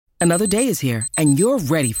Another day is here, and you're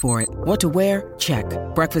ready for it. What to wear? Check.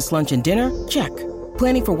 Breakfast, lunch, and dinner? Check.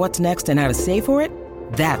 Planning for what's next and how to save for it?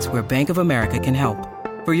 That's where Bank of America can help.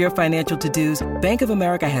 For your financial to-dos, Bank of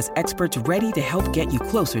America has experts ready to help get you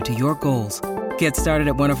closer to your goals. Get started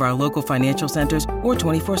at one of our local financial centers or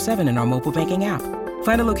 24/7 in our mobile banking app.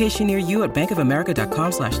 Find a location near you at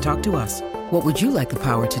bankofamerica.com/talktous. What would you like the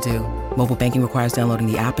power to do? Mobile banking requires downloading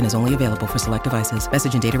the app and is only available for select devices.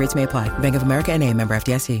 Message and data rates may apply. Bank of America N.A., member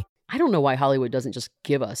FDIC. I don't know why Hollywood doesn't just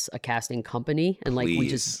give us a casting company and like we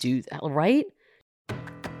just do that, right?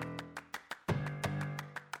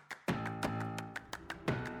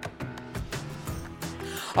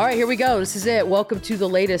 All right, here we go. This is it. Welcome to the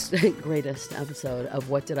latest, greatest episode of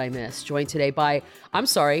What Did I Miss? Joined today by, I'm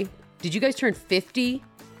sorry, did you guys turn 50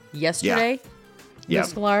 yesterday? Yeah.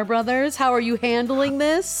 The Sklar brothers, how are you handling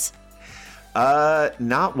this?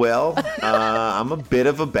 Not well. I'm a bit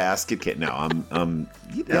of a basket kid. No, I'm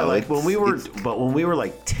like when we were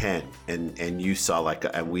like 10 and you saw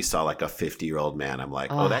and we saw like a 50-year-old man, I'm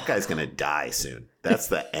like, oh, that guy's going to die soon. That's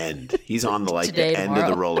the end. He's on the Today, the end tomorrow.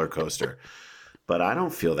 of the roller coaster. But I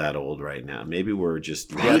don't feel that old right now. Maybe we're just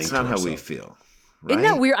That's not how we feel. Right? Isn't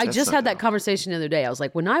that weird? I That's just not had that how- conversation the other day. I was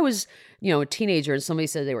like, when I was, a teenager and somebody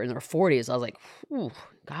said they were in their 40s, I was like, ooh,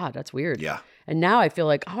 God, that's weird. Yeah. And now I feel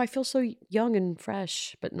like, I feel so young and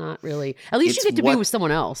fresh, but not really. At least It's you get to be with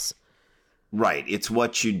someone else. Right. It's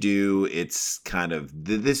what you do. It's kind of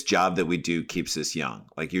this job that we do keeps us young.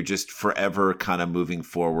 Like you're just forever kind of moving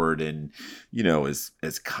forward. And,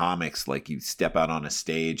 as comics, like you step out on a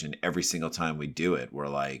stage and every single time we do it, we're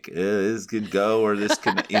like, this could go or this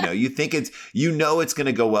could, you think it's going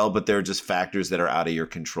to go well, but there are just factors that are out of your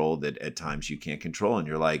control that at times you can't control. And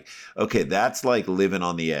you're like, okay, that's like living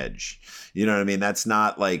on the edge. You know what I mean? That's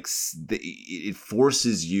not like it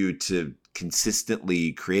forces you to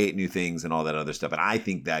consistently create new things and all that other stuff. And I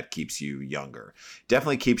think that keeps you younger.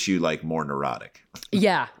 Definitely keeps you like more neurotic.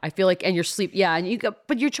 Yeah. I feel like, and your sleep. Yeah. And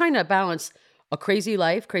but you're trying to balance a crazy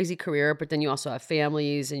life, crazy career, but then you also have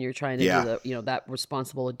families and you're trying to do that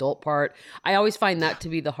responsible adult part. I always find that to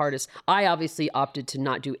be the hardest. I obviously opted to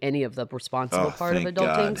not do any of the responsible part of thank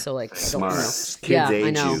adulting. God. So like, smart. I don't, Kids I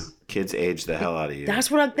age know. you. Kids age the hell out of you. That's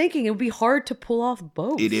what I'm thinking. It would be hard to pull off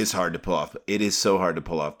both. It is hard to pull off. It is so hard to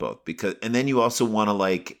pull off both and then you also want to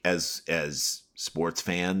like as sports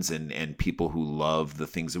fans and people who love the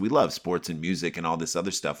things that we love, sports and music and all this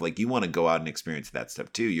other stuff. Like you want to go out and experience that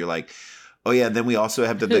stuff too. You're like, oh yeah, then we also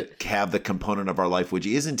have to have the component of our life which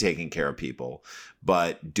isn't taking care of people,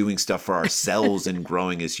 but doing stuff for ourselves and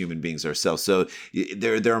growing as human beings ourselves. So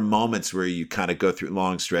there are moments where you kind of go through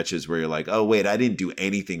long stretches where you're like, oh wait, I didn't do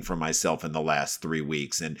anything for myself in the last 3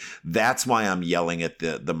 weeks, and that's why I'm yelling at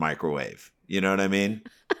the microwave. You know what I mean?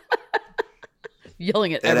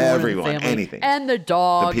 Yelling at everyone, in the family, anything, and the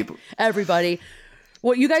dog, the people, everybody.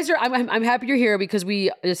 Well, you guys are. I'm happy you're here because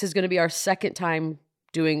this is going to be our second time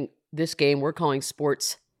doing this game we're calling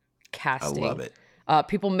sports casting. I love it.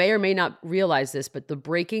 People may or may not realize this, but the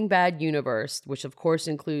Breaking Bad universe, which of course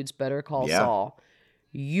includes Better Call Saul,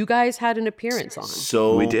 you guys had an appearance on.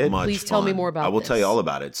 So we did. Much Please tell me fun. more about I will this. tell you all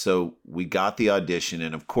about it. So we got the audition,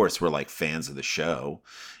 and of course we're like fans of the show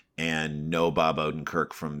and know Bob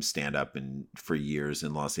Odenkirk from stand-up and for years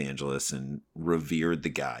in Los Angeles and revered the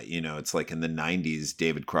guy. It's like in the 90s,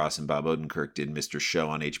 David Cross and Bob Odenkirk did Mr. Show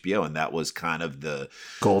on HBO, and that was kind of the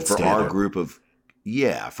gold for standard. our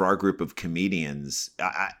group of comedians.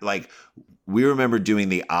 We remember doing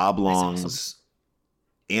the Oblongs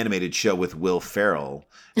animated show with Will Ferrell,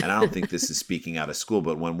 and I don't think this is speaking out of school,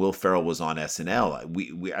 but when Will Ferrell was on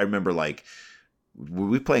SNL, I remember like, were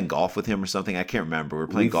we playing golf with him or something? I can't remember. We were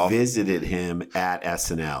playing golf. We visited him at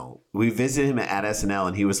SNL.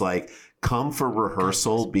 And he was like, come for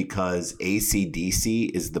rehearsal because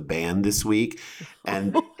AC/DC is the band this week.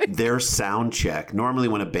 And their sound check, normally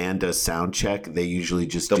when a band does sound check, they usually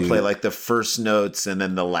They'll play like the first notes and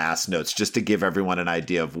then the last notes just to give everyone an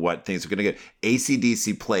idea of what things are going to get.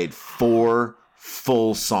 AC/DC played 4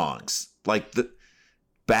 full songs. Like the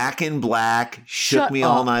Back in Black, Shook Me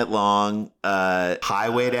All Night Long,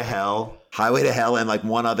 Highway to Hell, and like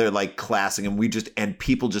one other like classic, and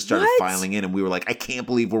people just started filing in, and we were like, I can't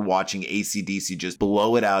believe we're watching AC/DC just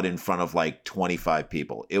blow it out in front of like 25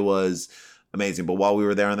 people. It was amazing. But while we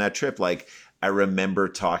were there on that trip, like we remember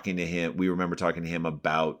talking to him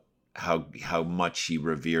about how much he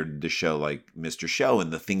revered the show, like Mr. Show, and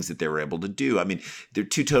the things that they were able to do. I mean, they're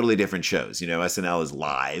 2 totally different shows. SNL is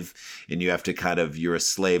live, and you have to you're a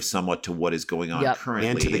slave somewhat to what is going on currently.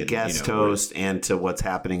 And to the guest host and to what's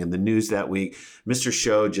happening in the news that week. Mr.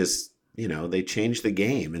 Show just, they changed the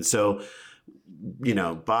game. And so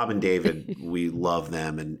Bob and David, we love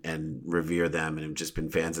them and revere them and have just been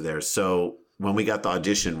fans of theirs. So when we got the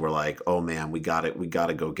audition, we're like, oh man, we got it. We got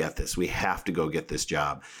to go get this. We have to go get this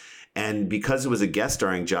job. And because it was a guest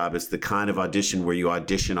starring job, it's the kind of audition where you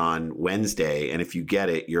audition on Wednesday, and if you get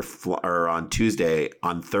it, or on Tuesday,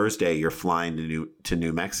 on Thursday, you're flying to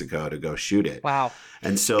New Mexico to go shoot it. Wow.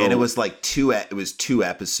 And it was like two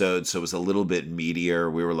episodes, so it was a little bit meatier.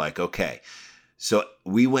 We were like, okay. So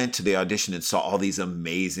we went to the audition and saw all these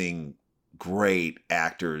amazing, great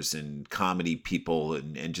actors and comedy people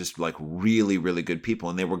and just like really, really good people.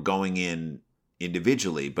 And they were going in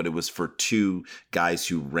individually, but it was for two guys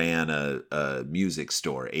who ran a music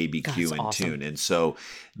store, ABQ That's and awesome. Tune. And so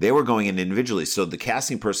they were going in individually. So the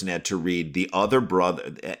casting person had to read the other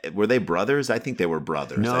brother. Were they brothers? I think they were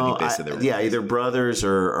brothers. No, I think they said they were brothers. Either brothers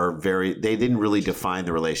or they didn't really define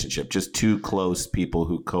the relationship, just two close people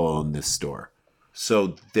who co-own this store.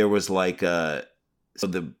 So there was so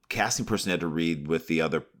the casting person had to read with the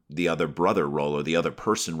other brother role or the other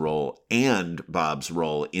person role and Bob's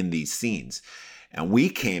role in these scenes. And we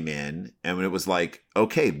came in and it was like,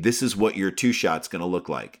 okay, this is what your two shot's going to look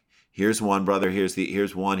like. Here's one brother, here's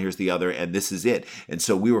one, here's the other, and this is it. And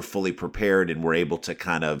so we were fully prepared and were able to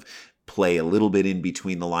kind of play a little bit in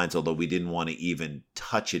between the lines, although we didn't want to even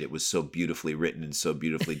touch it. It was so beautifully written and so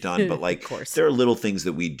beautifully done. But like, there are little things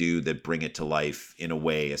that we do that bring it to life in a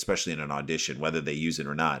way, especially in an audition, whether they use it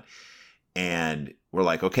or not. And we're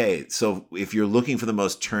like, okay, so if you're looking for the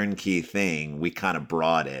most turnkey thing, we kind of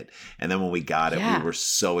brought it. And then when we got it, we were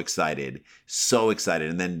so excited.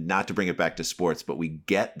 And then not to bring it back to sports, but we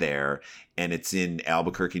get there and it's in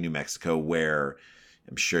Albuquerque, New Mexico, where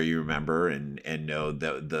I'm sure you remember and know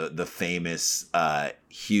the famous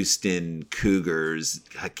Houston Cougars,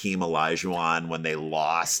 Hakeem Olajuwon, when they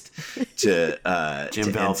lost to Jim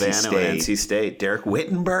to Valvano at NC State, Derek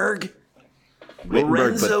Wittenberg, but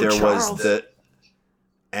there was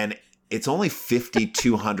and it's only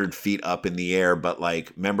 5,200 feet up in the air, but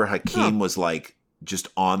like, remember Hakeem was like just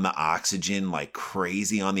on the oxygen, like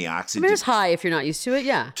crazy on the oxygen. I mean, it's high if you're not used to it.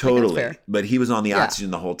 Yeah, totally. Like, but he was on the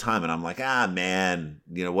oxygen the whole time, and I'm like, man,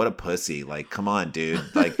 what a pussy! Like, come on,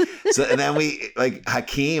 dude. Like, so and then we like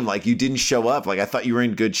Hakeem, like you didn't show up. Like I thought you were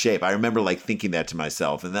in good shape. I remember like thinking that to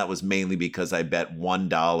myself, and that was mainly because I bet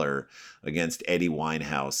 $1 against Eddie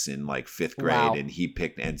Winehouse in like 5th grade, and he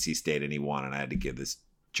picked NC State and he won, and I had to give this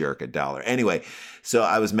jerk $1. Anyway, so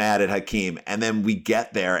I was mad at Hakeem, and then we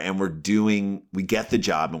get there and we get the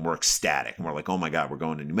job and we're ecstatic. And we're like, oh my God, we're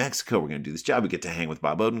going to New Mexico. We're going to do this job. We get to hang with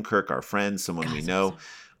Bob Odenkirk, our friend, someone we know. Awesome.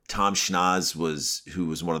 Tom Schnoz who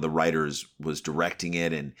was one of the writers, was directing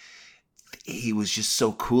it. And he was just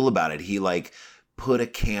so cool about it. He like put a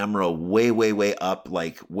camera way, way, way up,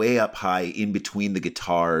 like way up high in between the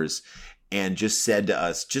guitars, and just said to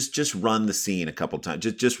us, just run the scene a couple times,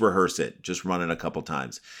 just rehearse it, just run it a couple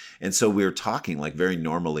times. And so we were talking like very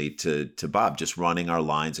normally to Bob, just running our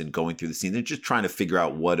lines and going through the scene and just trying to figure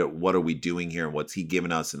out what are we doing here and what's he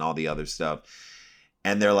giving us and all the other stuff.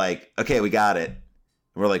 And they're like, okay, we got it. And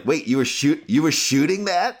we're like, wait, you were shooting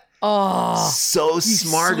that? Oh, so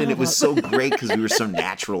smart. And it was so great because we were so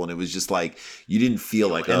natural, and it was just like, you didn't feel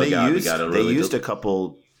like, and they used a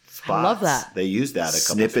couple spots. I love that. They used that, a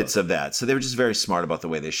couple snippets of that. So they were just very smart about the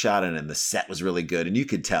way they shot it, and the set was really good. And you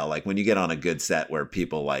could tell, like, when you get on a good set where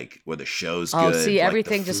people like, where the show's good. Oh, see, like,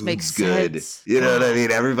 everything just makes good. sense. You know what I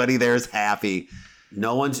mean? Everybody there is happy.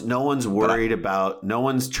 No one's worried about. No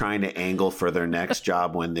one's trying to angle for their next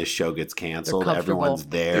job when this show gets canceled. Everyone's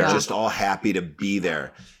there. They're just all happy to be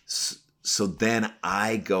there. So then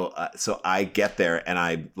I go, I get there and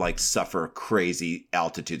I like suffer crazy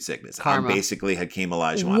altitude sickness. Karma. I'm basically Hakeem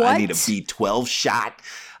Olajuwon. What? I need a B12 shot.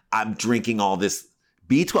 I'm drinking all this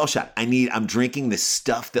B12 shot. I'm drinking this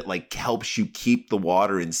stuff that like helps you keep the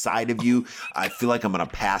water inside of you. I feel like I'm going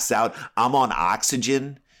to pass out. I'm on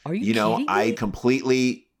oxygen. Are you kidding me? I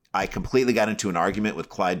completely got into an argument with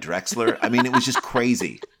Clyde Drexler. I mean, it was just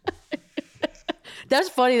crazy. That's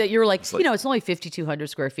funny that you're like, it's only 5,200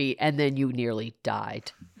 square feet, and then you nearly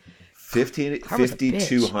died.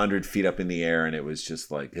 5,200 feet up in the air, and it was just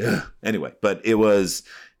like, ugh. Anyway, but it was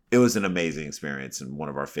an amazing experience and one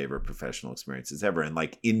of our favorite professional experiences ever. And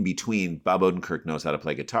like in between, Bob Odenkirk knows how to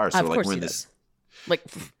play guitar, so like we're in this. Like,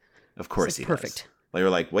 of course he perfect. Does. Like, we're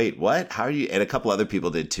like, wait, what? How are you? And a couple other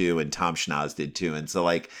people did too, and Tom Schnoz did too. And so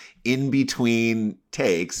like in between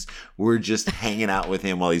takes, we're just hanging out with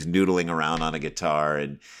him while he's noodling around on a guitar,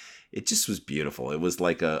 and it just was beautiful. It was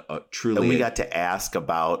like a truly. And we got to ask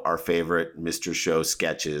about our favorite Mr. Show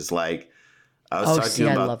sketches. Like I was talking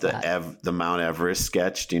about the Mount Everest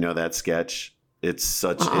sketch. Do you know that sketch? It's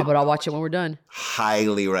such. But I'll watch it when we're done.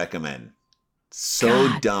 Highly recommend. So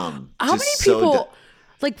dumb. How many people,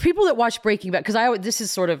 like people that watch Breaking Bad, because this is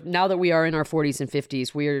sort of, now that we are in our 40s and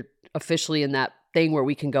 50s, we're officially in that thing where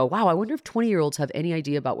we can go, wow, I wonder if 20-year-olds have any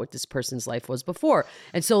idea about what this person's life was before.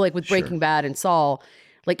 And so like with Breaking Bad and Saul,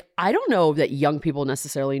 like I don't know that young people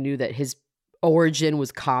necessarily knew that his origin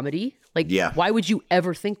was comedy. Like, why would you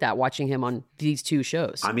ever think that watching him on these two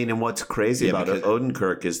shows? I mean, and what's crazy about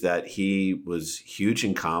Odenkirk is that he was huge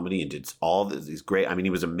in comedy and did all these great. I mean,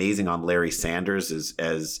 he was amazing on Larry Sanders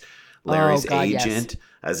as Larry's agent,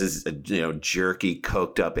 as his jerky,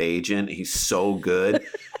 coked up agent. He's so good.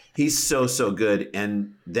 He's so good.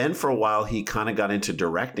 And then for a while, he kind of got into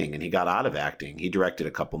directing and he got out of acting. He directed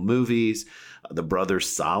a couple movies. The Brothers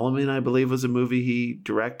Solomon, I believe, was a movie he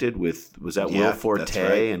directed with, Will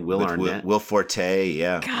Forte and Will Arnett? Will Forte,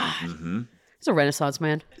 yeah. God. Mm-hmm. He's a Renaissance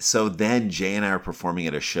man. So then Jay and I are performing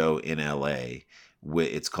at a show in L.A.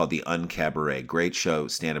 It's called the Uncabaret. Great show,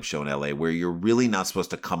 stand-up show in LA, where you're really not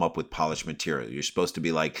supposed to come up with polished material. You're supposed to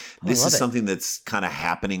be like, this is something that's kind of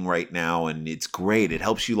happening right now, and it's great. It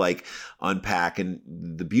helps you like unpack. And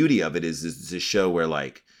the beauty of it is it's a show where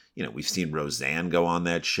like, we've seen Roseanne go on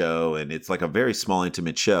that show, and it's like a very small,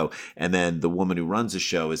 intimate show. And then the woman who runs the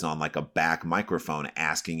show is on like a back microphone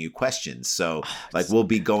asking you questions. So like we'll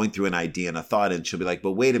be going through an idea and a thought, and she'll be like,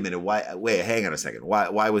 but wait a minute, wait, hang on a second.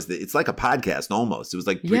 Why was it's like a podcast almost. It was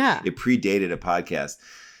like, it predated a podcast.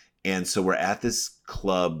 And so we're at this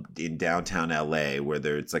club in downtown LA where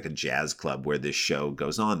it's like a jazz club where this show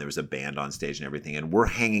goes on. There was a band on stage and everything. And we're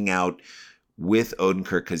hanging out with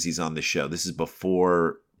Odenkirk because he's on the show. This is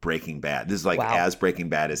before Breaking Bad. This is like as Breaking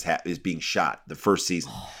Bad is being shot, the first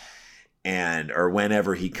season, or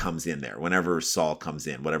whenever he comes in there, whenever Saul comes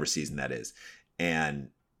in, whatever season that is, and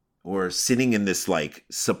we're sitting in this like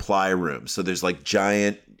supply room. So there's like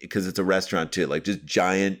giant, because it's a restaurant too, like just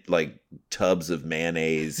giant like tubs of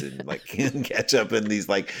mayonnaise and like ketchup and these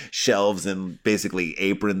like shelves and basically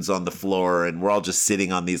aprons on the floor. And we're all just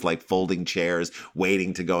sitting on these like folding chairs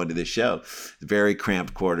waiting to go into the show. Very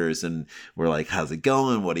cramped quarters. And we're like, how's it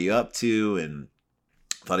going? What are you up to? And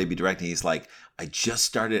thought he'd be directing. He's like, I just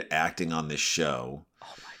started acting on this show.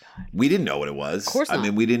 We didn't know what it was. Of course not. I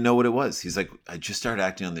mean, we didn't know what it was. He's like, I just started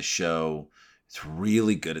acting on this show. It's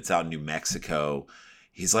really good. It's out in New Mexico.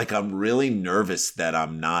 He's like, I'm really nervous that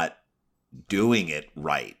I'm not doing it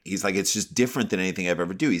right. He's like, it's just different than anything I've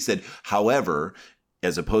ever do. He said, however,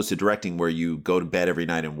 as opposed to directing where you go to bed every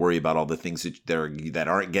night and worry about all the things that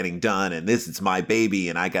aren't getting done, and this, it's my baby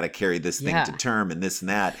and I got to carry this thing to term and this and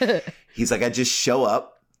that. He's like, I just show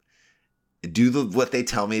up, do what they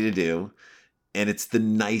tell me to do. And it's the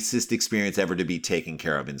nicest experience ever to be taken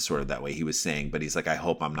care of in sort of that way, he was saying. But he's like, I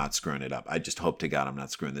hope I'm not screwing it up. I just hope to God I'm not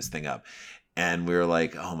screwing this thing up. And we were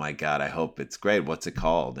like, oh my God, I hope it's great. What's it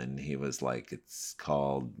called? And he was like, it's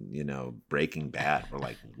called, Breaking Bad. We're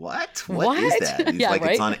like, what? What is that? He's like,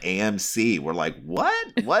 It's on AMC. We're like,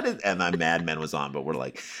 what? What is? And then Mad Men was on, but we're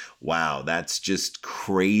like, wow, that's just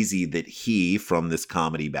crazy that he, from this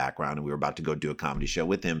comedy background, and we were about to go do a comedy show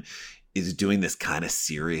with him, is doing this kind of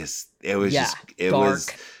serious. It was it was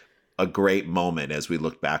a great moment as we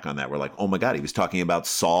look back on that. We're like, oh my God, he was talking about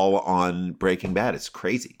Saul on Breaking Bad. It's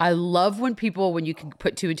crazy. I love when you can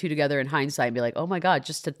put two and two together in hindsight and be like, oh my God,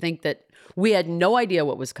 just to think that we had no idea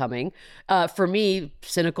what was coming. For me,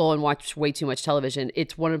 cynical and watch way too much television,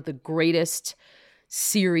 it's one of the greatest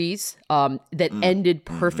series that ended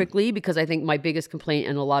perfectly, because I think my biggest complaint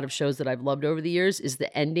in a lot of shows that I've loved over the years is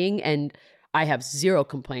the ending, and I have zero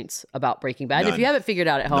complaints about Breaking Bad. None. If you haven't figured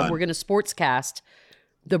out at home, we're going to sportscast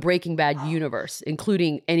the Breaking Bad universe,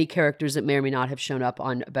 including any characters that may or may not have shown up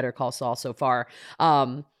on Better Call Saul so far.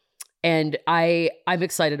 And I'm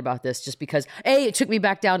excited about this just because, it took me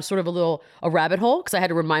back down sort of a rabbit hole, because I had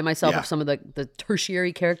to remind myself of some of the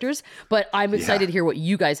tertiary characters. But I'm excited to hear what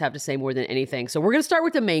you guys have to say more than anything. So we're going to start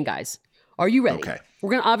with the main guys. Are you ready? Okay.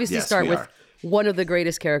 We're going to obviously start with one of the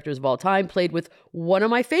greatest characters of all time, played with one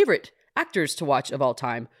of my favorite actors to watch of all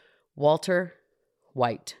time, Walter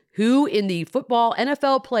White, who in the football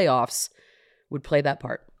NFL playoffs would play that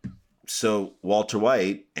part. So Walter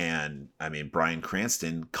White and Bryan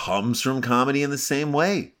Cranston comes from comedy in the same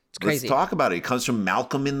way. It's crazy. Let's talk about it. He comes from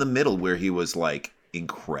Malcolm in the Middle, where he was like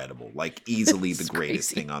incredible, like easily the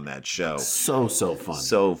greatest thing on that show. So fun.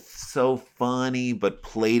 So funny, but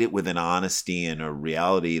played it with an honesty and a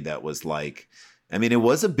reality that was like, it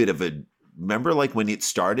was a bit of a, remember, like when it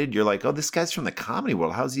started, you're like, oh, this guy's from the comedy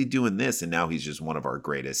world. How's he doing this? And now he's just one of our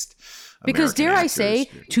greatest Because American dare actors. I say,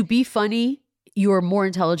 to be funny, you're more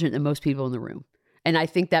intelligent than most people in the room. And I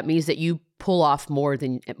think that means that you pull off more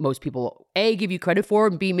than most people, A, give you credit for,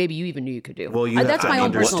 and B, maybe you even knew you could do. Well, that's my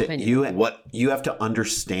own personal opinion. You have to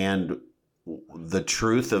understand the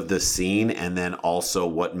truth of the scene and then also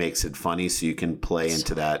what makes it funny so you can play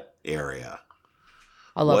into that area.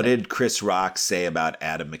 I love What it. did Chris Rock say about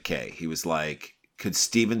Adam McKay? He was like, could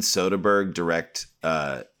Steven Soderbergh direct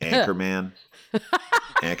Anchorman?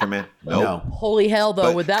 Anchorman? Nope. No. Holy hell, though,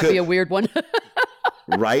 But would that could- be a weird one?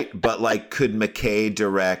 Right? But like, could McKay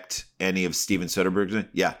direct any of Steven Soderbergh's?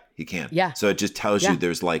 Yeah, he can. Yeah. So it just tells Yeah. you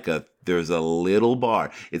there's a little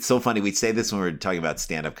bar. It's so funny. We say this when we're talking about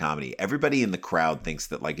stand-up comedy. Everybody in the crowd thinks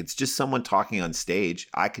that like it's just someone talking on stage.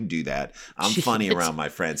 I can do that. I'm funny Jeez. around my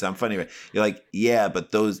friends. I'm funny. You're like, yeah,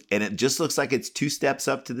 but those, and it just looks like it's 2 steps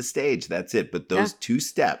up to the stage. That's it. But those 2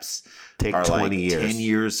 steps Take are 20 like years. 10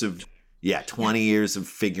 years of 20 years of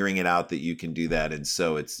figuring it out that you can do that. And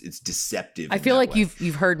so it's deceptive. I in feel that like way.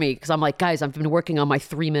 you've heard me because I'm like, guys, I've been working on my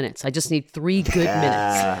 3 minutes. I just need 3 good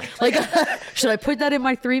minutes. Like, should I put that in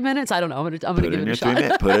my 3 minutes? I don't know. I'm gonna Put give it in it your a 3 shot.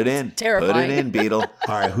 minutes. Put it in. Terrifying. Put it in, Beetle.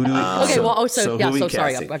 All right, who do we? Okay, well, who sorry. we I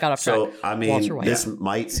casting? got off track. So I mean, Walter White. this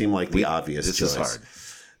might seem like the obvious This choice. is hard.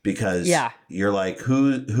 Because you're like,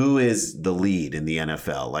 who is the lead in the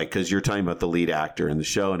NFL? Like, because you're talking about the lead actor in the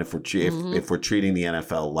show, and if we're if we're treating the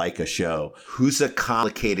NFL like a show, Who's a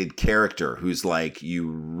complicated character who's like you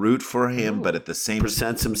root for him, but at the same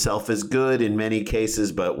presents himself as good in many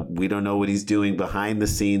cases, but we don't know what he's doing behind the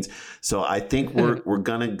scenes. So I think we're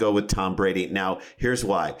gonna go with Tom Brady. Now, here's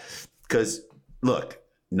why. Because look,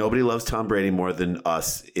 nobody loves Tom Brady more than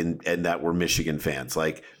us and that we're Michigan fans.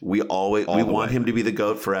 Like we want him to be the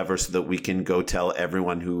GOAT forever so that we can go tell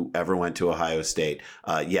everyone who ever went to Ohio State,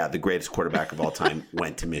 the greatest quarterback of all time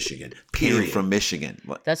went to Michigan. came Period. from Michigan.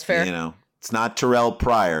 That's fair. You know, it's not Terrell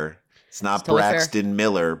Pryor. It's not totally fair. Braxton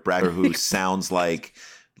Miller, who sounds like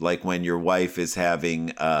when your wife is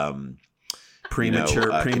having Premature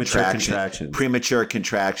contractions. Premature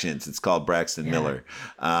contractions. It's called Braxton Miller.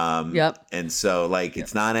 Yep. And so like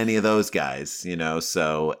it's not any of those guys, you know.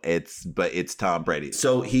 So it's Tom Brady.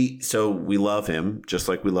 So we love him just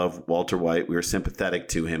like we love Walter White. We are sympathetic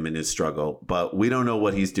to him in his struggle, but we don't know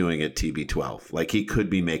what he's doing at TB12. Like he could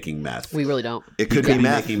be making meth. We really don't. It could He be could be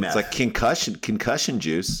meth. making meth. It's like concussion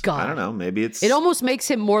juice. God. I don't know. Maybe it's It almost makes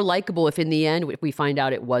him more likable if in the end we find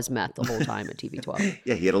out it was meth the whole time at TB12.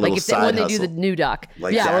 yeah. He had a Like little if they, side when they hustle. do the new doc.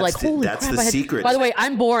 Like, yeah, we're that's like, the- holy that's crap. the I had- secret. By the way,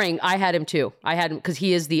 I'm boring. I had him too. I had him because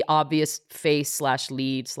he is the obvious face /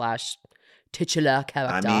 lead / titular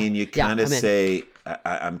character. I mean, you Yeah, kind of I'm in. say,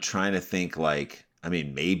 I'm trying to think like, I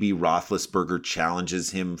mean, maybe Roethlisberger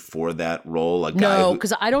challenges him for that role. A guy No, who,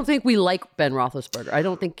 because I don't think we like Ben Roethlisberger. I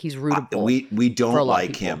don't think he's rootable. we for a don't lot of like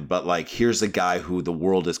people. him, but like, here's a guy who the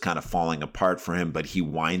world is kind of falling apart for him, but he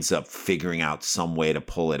winds up figuring out some way to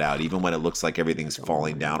pull it out. Even when it looks like everything's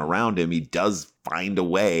falling down around him, he does find a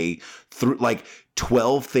way through like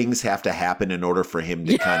 12 things have to happen in order for him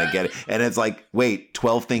to kind of get it. And it's like, wait,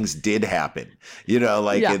 12 things did happen, you know,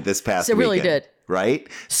 like Yeah. this past It really weekend, did. right?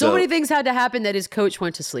 So many things had to happen that his coach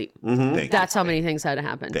went to sleep. Thank That's how many things had to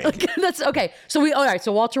happen. Thank you. That's okay. So all right.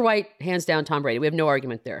 So Walter White, hands down, Tom Brady. We have no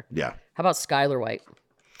argument there. you. Yeah. How about Skylar White,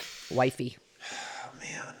 wifey?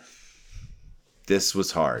 This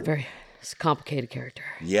was hard. It's a complicated character.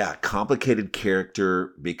 Yeah, complicated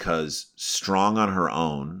character because strong on her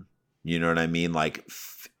own. You know what I mean? Like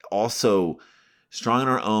also strong on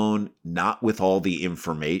her own, not with all the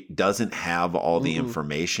information, doesn't have all the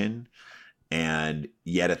information. And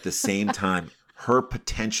yet at the same time, her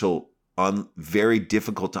potential very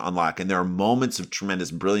difficult to unlock. And there are moments of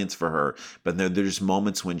tremendous brilliance for her, but there's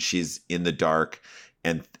moments when she's in the dark.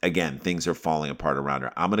 And again, things are falling apart around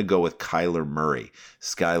her. I'm going to go with Kyler Murray,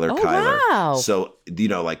 Skylar Oh, Kyler. wow. So, you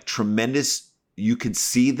know, like tremendous, you can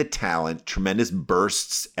see the talent, tremendous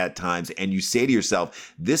bursts at times. And you say to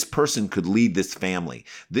yourself, this person could lead this family.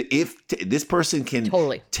 If this person can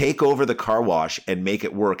Totally. take over the car wash and make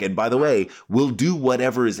it work. And by the way, will do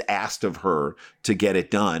whatever is asked of her to get it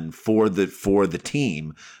done for the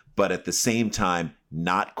team. But at the same time,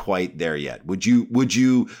 not quite there yet. Would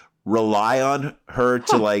you rely on her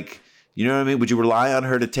to like, you know what I mean? Would you rely on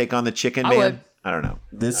her to take on the chicken man? would. I don't know.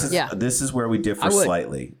 This is Yeah. this is where we differ I would.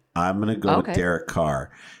 slightly. I'm going to go Okay. with Derek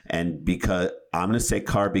Carr, and because I'm going to say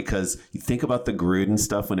Carr because you think about the Gruden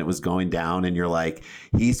stuff when it was going down, and you're like,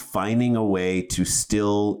 he's finding a way to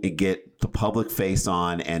still get the public face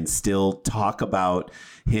on and still talk about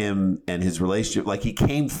him and his relationship. Like he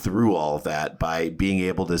came through all of that by being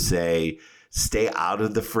able to say, stay out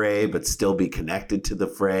of the fray, but still be connected to the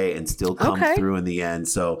fray and still come Okay. through in the end.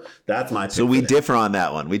 So that's my pick. So we for that. differ on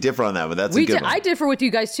that one. That's a good one. I differ with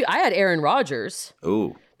you guys too. I had Aaron Rodgers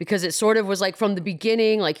Ooh. because it sort of was like from the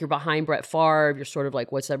beginning, like you're behind Brett Favre, you're sort of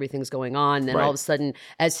like, what's everything's going on? And then all of a sudden,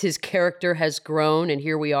 as his character has grown, and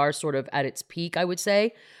here we are sort of at its peak, I would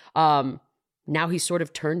say. now he's sort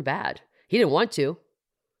of turned bad. He didn't want to.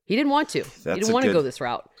 He didn't want to go this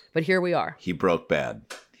route, but here we are. He broke bad.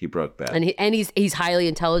 And he's highly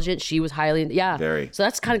intelligent. She was very. So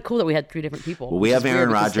that's kind of cool that we had 3 different people. Well, we have Aaron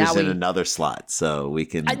Rodgers in another slot, so we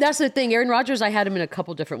can. That's the thing. Aaron Rodgers, I had him in a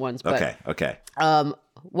couple different ones. But, okay.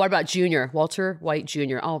 What about Jr.? Walter White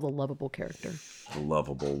Jr. Oh, the lovable character. The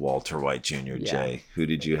lovable Walter White Jr. Yeah. Jay, who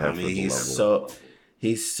did you have?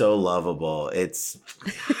 He's so lovable. It's.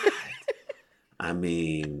 I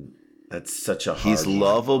mean, that's such a. He's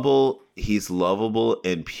lovable. He's lovable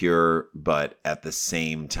and pure, but at the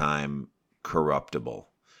same time corruptible,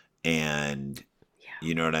 and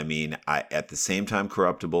you know what I mean. At the same time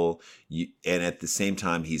corruptible, and at the same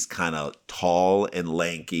time he's kind of tall and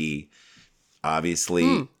lanky.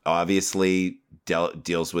 Obviously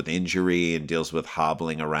deals with injury and deals with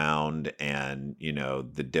hobbling around, and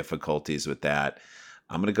the difficulties with that.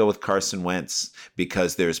 I'm gonna go with Carson Wentz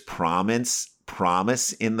because there's promise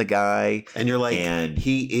in the guy, and you're like, and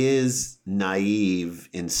he is naive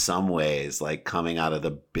in some ways, like coming out of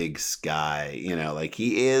the big sky, like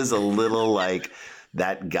he is a little like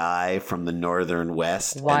that guy from the Northern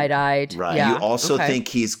West, wide-eyed. Right. You also think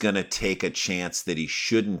he's going to take a chance that he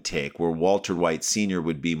shouldn't take, where Walter White Sr.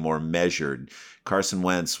 would be more measured. Carson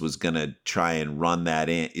Wentz was going to try and run that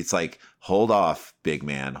in. It's like, hold off, big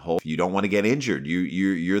man. You don't want to get injured.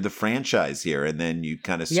 You're the franchise here, and then you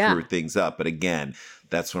kind of screw things up. But again,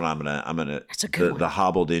 that's what I'm gonna. That's a good one. The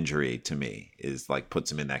hobbled injury to me is like puts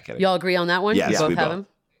him in that category. Y'all agree on that one? Yes, we both have him.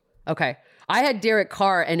 Okay. I had Derek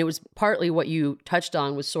Carr, and it was partly what you touched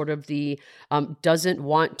on was sort of the doesn't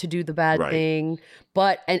want to do the bad thing.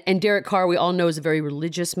 But, and Derek Carr, we all know, is a very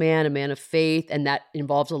religious man, a man of faith, and that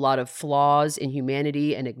involves a lot of flaws in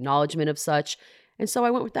humanity and acknowledgement of such. And so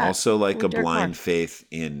I went with that. Also, like a blind faith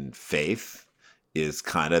in faith is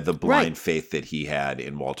kind of the blind faith that he had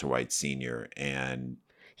in Walter White Sr. And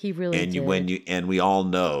he really did. And we all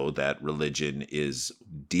know that religion is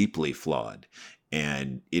deeply flawed.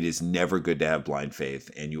 And it is never good to have blind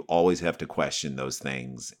faith, and you always have to question those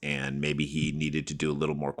things. And maybe he needed to do a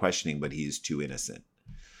little more questioning, but he's too innocent.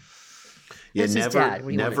 Yeah,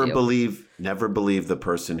 never believe the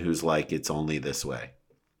person who's like, it's only this way.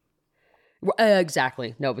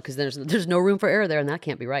 Exactly. No, because there's no room for error there, and that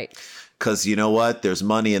can't be right. Because you know what? There's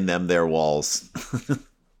money in them there walls.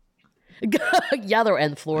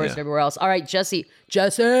 And floors and everywhere else. All right, Jesse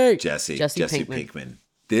Pinkman.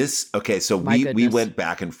 So we went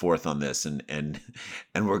back and forth on this, and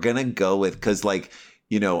we're gonna go with, because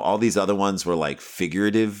all these other ones were like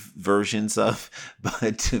figurative versions of,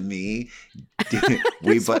 but to me,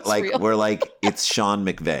 we're like, it's Sean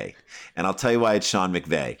McVay, and I'll tell you why it's Sean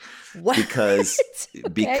McVay. What? Because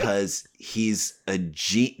he's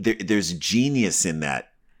there's genius in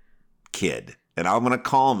that kid. And I'm going to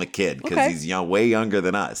call him a kid because he's way younger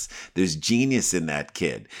than us. There's genius in that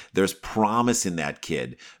kid. There's promise in that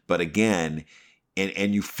kid. But again,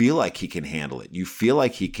 and you feel like he can handle it. You feel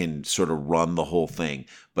like he can sort of run the whole thing.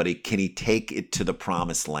 But can he take it to the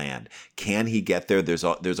promised land? Can he get there? There's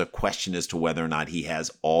a question as to whether or not he has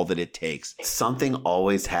all that it takes. Something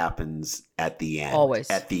always happens at the end. Always.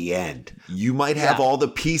 At the end. You might have all the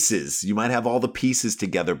pieces. You might have all the pieces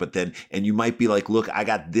together, but then, and you might be like, look, I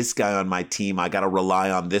got this guy on my team. I got to rely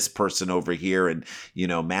on this person over here. And,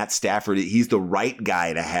 Matt Stafford, he's the right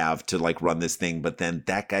guy to have to run this thing. But then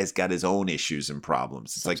that guy's got his own issues and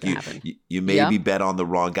problems. It's like you maybe bet on the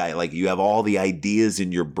wrong guy. Like you have all the ideas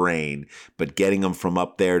in your brain, but getting them from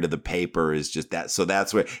up there to the paper is just that. So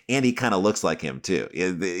that's where, and he kind of looks like him too.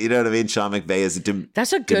 You know what I mean? Sean McVay is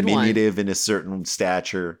that's a good diminutive in a certain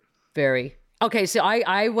stature. Very. Okay. So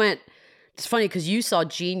I went, it's funny because you saw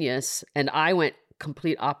Genius and I went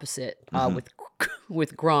complete opposite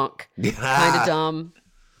with Gronk. Kind of dumb,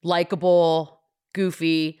 likable,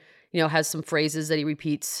 goofy, has some phrases that he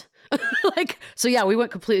repeats. We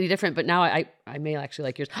went completely different, but now I may actually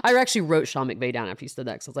like yours. I actually wrote Sean McVay down after you said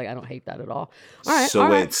that, because I was like, I don't hate that at all. All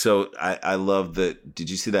right. So I love did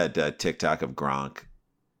you see that TikTok of Gronk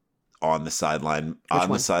on the sideline,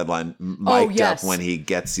 mic'd up when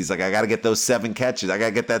he's like, I got to get those 7 catches. I got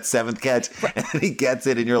to get that 7th catch. And he gets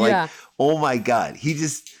it. And you're like, oh my God. He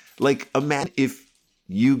just imagine if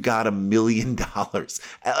you got $1 million or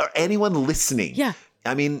anyone listening. Yeah.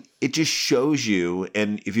 I mean, it just shows you,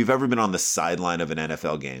 and if you've ever been on the sideline of an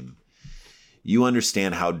NFL game, you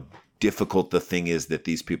understand how difficult the thing is that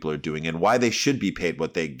these people are doing and why they should be paid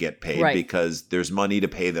what they get paid, because there's money to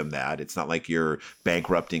pay them that. It's not like you're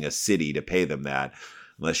bankrupting a city to pay them that,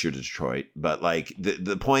 unless you're Detroit. But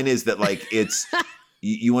the point is that it's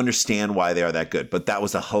you understand why they are that good. But that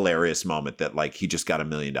was a hilarious moment that he just got $1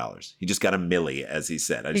 million. He just got a milli, as he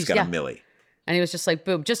said. I just got a milli. And he was just like,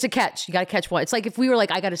 boom, just a catch. You got to catch one. It's like if we were like,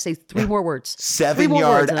 I got to say 3 more words.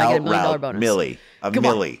 7-yard and I get out $1 million route, bonus.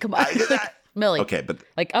 Millie. Come on. Millie. Okay, but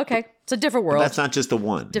like, okay, it's a different world. that's not just a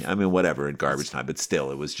one. I mean, whatever, in garbage time, but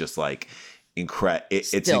still, it was just like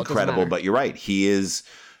it's incredible. But you're right.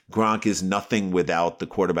 Gronk is nothing without the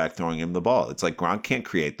quarterback throwing him the ball. It's like Gronk can't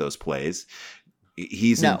create those plays.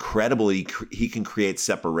 He's incredible. He can create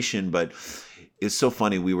separation, but it's so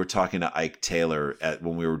funny. We were talking to Ike Taylor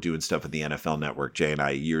when we were doing stuff at the NFL Network. Jay and I,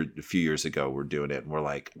 a few years ago, we're doing it, and we're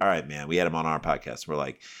like, all right, man. We had him on our podcast. We're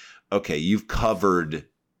like, okay, you've covered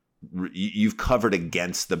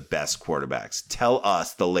against the best quarterbacks. Tell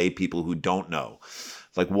us, the lay people who don't know,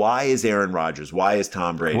 like, why is Aaron Rodgers? Why is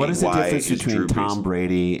Tom Brady? What is the difference between Drew Brees? Tom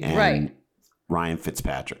Brady and Ryan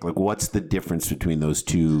Fitzpatrick? Like, what's the difference between those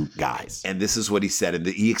two guys? And this is what he said, and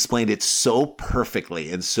he explained it so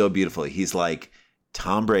perfectly and so beautifully. He's like,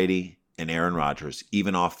 Tom Brady and Aaron Rodgers,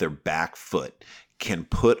 even off their back foot, can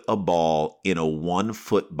put a ball in a 1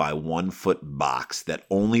 foot by 1 foot box that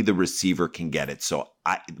only the receiver can get it. So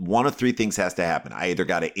one of 3 things has to happen. I either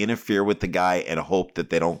got to interfere with the guy and hope that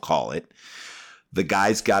they don't call it. The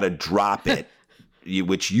guy's got to drop it,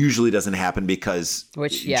 which usually doesn't happen because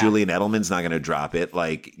Julian Edelman's not going to drop it.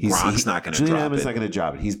 Like, Gronk's not going to drop it. Julian Edelman's not going to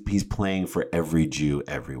drop it. He's playing for every Jew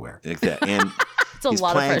everywhere. Exactly. And it's a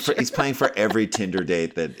lot of pressure. He's playing for every Tinder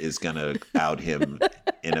date that is going to out him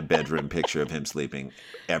in a bedroom picture of him sleeping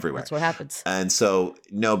everywhere. That's what happens. And so,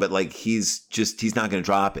 no, but like, he's not going to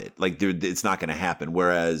drop it. Like, it's not going to happen.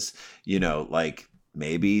 Whereas, like,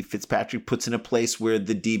 maybe Fitzpatrick puts in a place where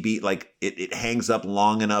the DB, like, it hangs up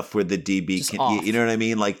long enough where the DB just can, off. you know what I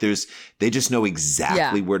mean? Like, they just know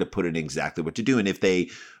exactly where to put it, exactly what to do. And if they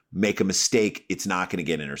make a mistake, it's not going to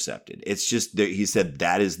get intercepted. It's just, he said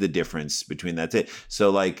that is the difference between that's it. So,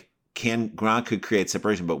 like, Gronk could create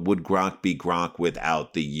separation, but would Gronk be Gronk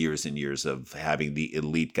without the years and years of having the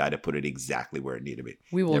elite guy to put it exactly where it needed to be?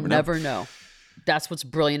 We will never know. That's what's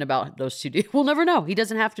brilliant about those two dudes. We'll never know. He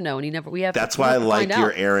doesn't have to know, and we have. That's why I like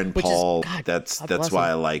your Aaron Paul. God that's why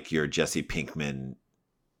I like your Jesse Pinkman,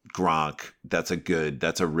 Gronk. That's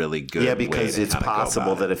a really good. Yeah, because it's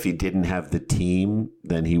possible that if he didn't have the team,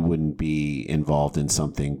 then he wouldn't be involved in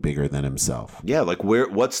something bigger than himself. Yeah, like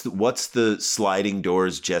what's the sliding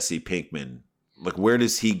doors Jesse Pinkman? Like, where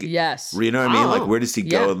does he? Yes, you know what I mean. Like, where does he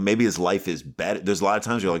go? Maybe his life is better. There's a lot of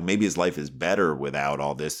times you're like, maybe his life is better without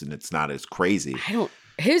all this, and it's not as crazy.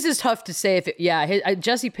 His is tough to say.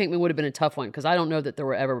 Jesse Pinkman would have been a tough one because I don't know that there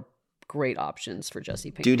were ever great options for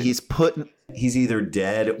Jesse Pinkman. Dude, he's either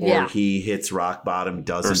dead or he hits rock bottom,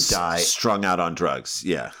 doesn't die, strung out on drugs.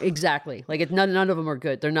 Yeah, exactly. Like, none of them are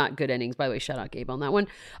good. They're not good endings. By the way, shout out Gabe on that one.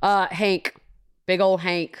 Hank, big old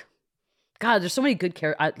Hank. God, there's so many good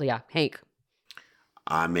characters. Hank.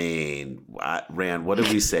 I mean, Rand, what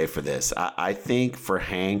did we say for this? I think for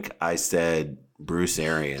Hank, I said Bruce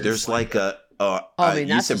Arians. There's like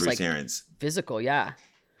you said Bruce Arians. Physical, yeah.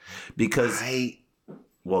 Because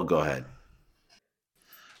well, go ahead.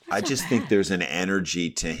 I just think there's an energy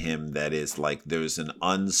to him that is like there's an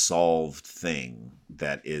unsolved thing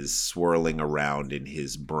that is swirling around in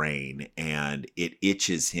his brain, and it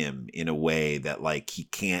itches him in a way that, like, he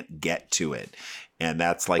can't get to it. And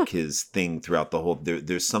that's like his thing throughout the whole.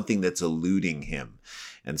 There's something that's eluding him.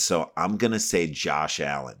 And so I'm going to say Josh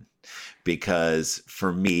Allen, because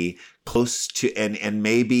for me, close to, and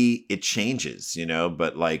maybe it changes,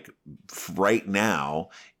 but like right now,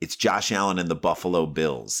 it's Josh Allen and the Buffalo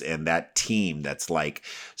Bills and that team that's like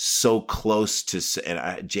so close to.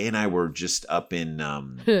 And Jay and I were just up in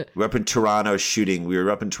we're up in Toronto shooting. We were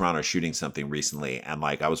up in Toronto shooting something recently, and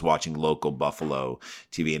like I was watching local Buffalo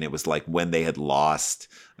TV, and it was like when they had lost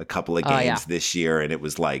a couple of games this year, and it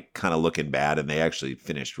was like kind of looking bad, and they actually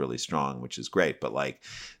finished really strong, which is great. But like,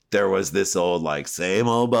 there was this old, like, same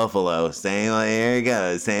old Buffalo, same old, here you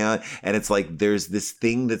go, same old. And it's like there's this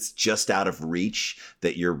thing that's just out of reach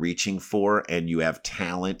that you're reaching for, and you have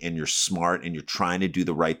talent, and you're smart, and you're trying to do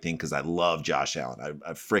the right thing. Because I love Josh Allen.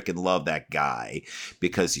 I freaking love that guy,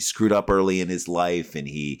 because he screwed up early in his life, and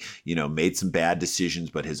he, made some bad decisions,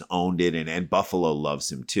 but has owned it. And Buffalo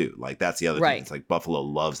loves him too. Like, that's the other thing. It's like Buffalo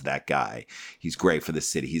loves that guy. He's great for the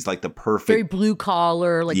city. He's like the perfect, very blue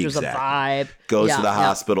collar. Like, there's a vibe. Goes to the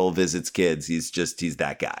hospital. Visits kids. He's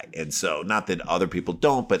that guy. And so, not that other people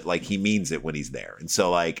don't, but like, he means it when he's there. And so,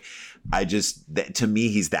 like, to me,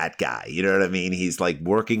 he's that guy. You know what I mean? He's like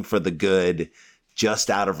working for the good, just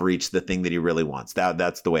out of reach, the thing that he really wants.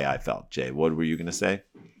 That's the way I felt. Jay, what were you going to say?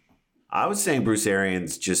 I was saying Bruce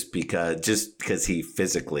Arians just because he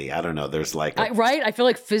physically, I don't know. There's like right. I feel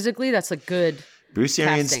like physically that's a good. Bruce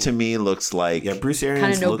Arians casting. to me looks like Bruce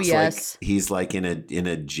Arians no looks BS. like he's like in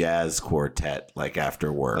a jazz quartet, like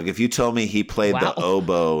after work. Like if you told me he played Wow. the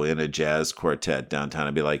oboe in a jazz quartet downtown,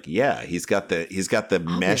 I'd be like, yeah, he's got the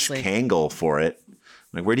mesh Obviously. Kangol for it.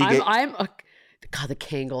 Like where do you get? God, the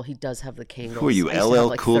Kangol. He does have the Kangol. Who are you,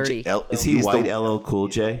 LL Cool J? Is he white LL Cool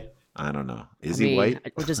J? I don't know. Is he white?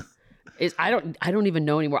 I don't even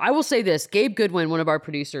know anymore. I will say this: Gabe Goodwin, one of our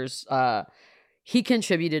producers, he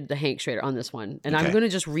contributed to Hank Schrader on this one, and I'm Okay. going to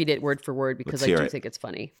just read it word for word because Let's I hear do it. think it's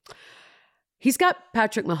funny. He's got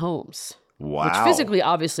Patrick Mahomes, Wow. which physically,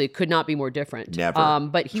 obviously, could not be more different. Never.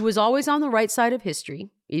 But he was always on the right side of history,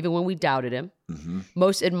 even when we doubted him. Mm-hmm.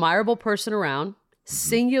 Most admirable person around,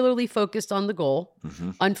 singularly focused on the goal.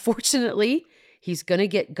 Mm-hmm. Unfortunately, he's going to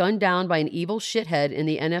get gunned down by an evil shithead in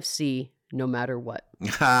the NFC no matter what.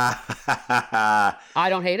 I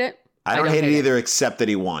don't hate it. I don't hate it either, except that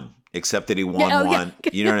he won. Except that he won Yeah, one.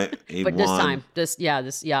 You know what I mean? He But won. this time.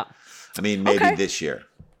 I mean, maybe Okay. this year.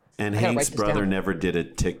 And gotta Hank's write this brother down. never did a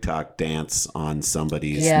TikTok dance on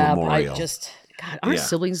somebody's Yeah, memorial. God, aren't Yeah.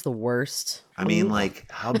 siblings the worst? I mean, like,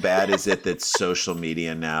 how bad is it that social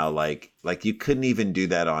media now, like you couldn't even do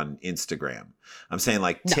that on Instagram? I'm saying,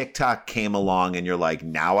 like, TikTok came along and you're like,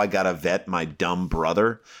 now I got to vet my dumb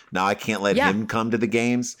brother. Now I can't let him come to the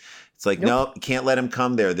games. It's like, no, you can't let him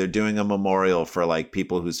come there. They're doing a memorial for, like,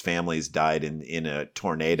 people whose families died in a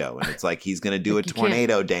tornado. And it's like, he's going to do a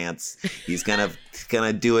tornado dance. He's going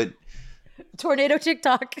to do it. Tornado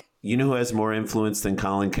TikTok. You know who has more influence than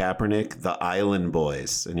Colin Kaepernick? The Island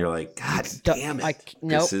Boys. And you're like, God damn it.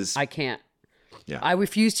 I can't. Yeah. I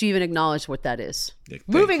refuse to even acknowledge what that is. Thank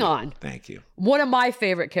Moving you. on. Thank you. One of my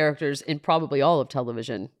favorite characters in probably all of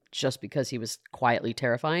television, just because he was quietly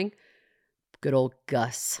terrifying. Good old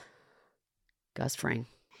Gus. Gus Fring.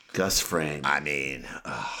 Gus Fring. I mean,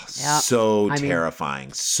 so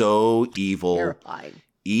terrifying, so evil. Terrifying.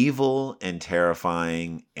 Evil and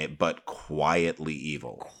terrifying, but quietly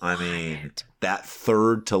evil. I mean, that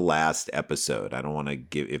third to last episode. I don't want to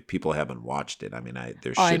give, if people haven't watched it. I mean,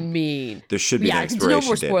 there should be an expiration no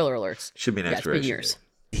more date. spoiler alerts. Should be an expiration it's been years. date.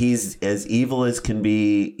 He's as evil as can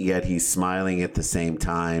be, yet he's smiling at the same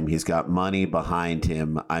time. He's got money behind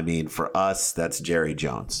him. I mean, for us, that's Jerry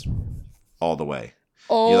Jones. All the way.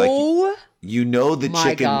 Oh,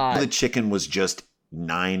 the chicken was just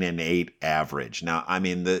 9 and 8 average. Now, I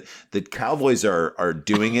mean, the Cowboys are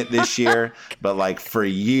doing it this year, but like for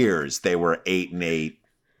years they were 8 and 8,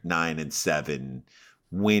 9 and 7,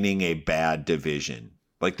 winning a bad division.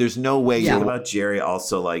 Like, there's no way. What about Jerry?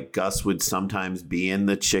 Also, like, Gus would sometimes be in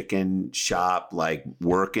the chicken shop, like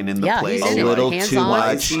working in the place. He's in a little hands too on.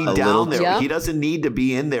 much. Down there. Yeah. He doesn't need to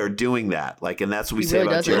be in there doing that. Like, and that's what we He say really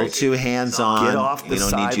about doesn't. A Jerry. little too hands on. Get off the We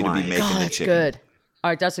don't need you to be sideline. making the God, chicken. good.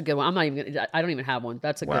 All right, that's a good one. I'm not even gonna. I don't even have one.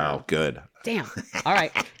 That's a good Wow, one. good. Damn. All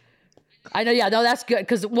right. I know. Yeah. No, that's good.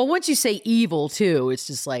 Because once you say evil too, it's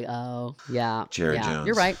just like, oh yeah, Jerry yeah, Jones.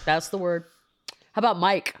 You're right. That's the word. How about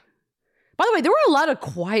Mike? By the way, there were a lot of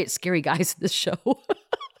quiet, scary guys in this show.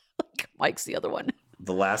 Like Mike's the other one.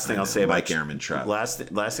 The last thing I'll say about Mike Ehrman Trout. Last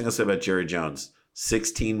thing I'll say about Jerry Jones: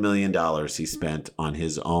 $16 million he spent on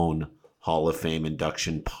his own Hall of Fame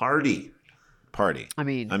induction party. I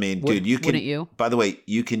mean, dude, you can. Wouldn't you? By the way,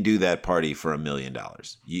 you can do that party for $1 million.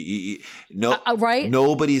 Right?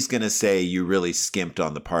 Nobody's gonna say you really skimped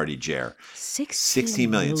on the party, Jer. 16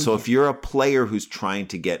 million. So if you're a player who's trying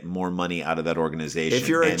to get more money out of that organization, If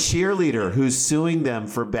you're a cheerleader who's suing them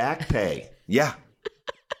for back pay, yeah,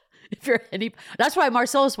 If you're that's why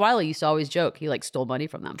Marcellus Wiley used to always joke he like stole money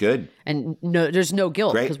from them. good. And no, there's no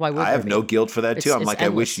guilt Great. because why would I there have be? no guilt for that too. It's I'm like, I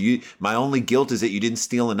wish endless. my only guilt is that you didn't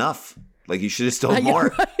steal enough. Like, you should have stolen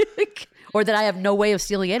more. Or that I have no way of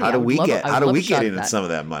stealing any. How do we get in in some of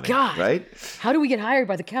that money? God. Right? How do we get hired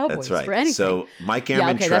by the Cowboys That's right. for anything? So Mike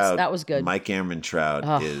Ehrman okay, Trout, that was good. Mike Ehrman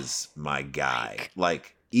Trout is my guy.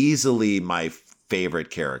 Like, easily my favorite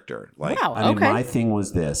character. Like, Wow. I mean, Okay. my thing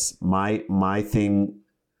was this. My thing,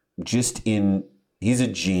 he's a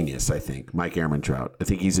genius. I think Mike Ehrman Trout. I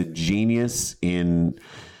think he's a genius in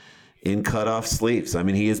cutoff sleeves. I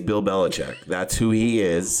mean, he is Bill Belichick. That's who he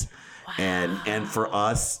is. And for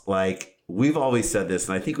us, like, we've always said this,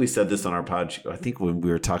 and I think we said this on our podcast. I think when we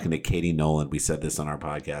were talking to Katie Nolan, we said this on our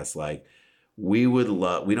podcast. Like, we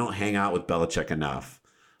don't hang out with Belichick enough,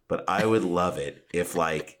 but I would love it if,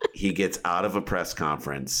 like, he gets out of a press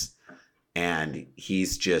conference and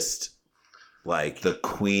he's just like the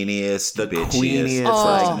queeniest, the bitchiest. queeniest.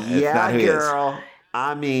 Oh. Like, It's yeah, not who he is. girl.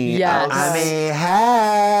 I mean, Yes. I mean,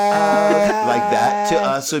 hey. Like, that to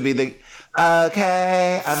us would be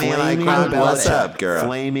Okay. I mean, like, what's up, girl?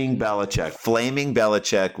 Flaming Belichick. Flaming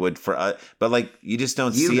Belichick would but like you just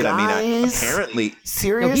don't see it. I mean, apparently,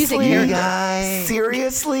 seriously, you guys,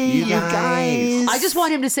 seriously, you guys. I just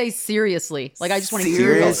want him to say seriously. Like I just want to hear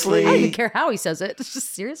seriously. I don't even care how he says it. It's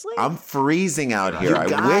just seriously. I'm freezing out here. I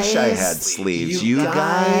wish I had sleeves. You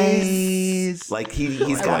guys. Like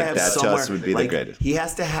he's got to have that somewhere. to us would be like, the greatest. He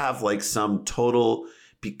has to have like some total.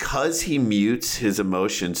 Because he mutes his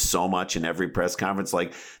emotions so much in every press conference,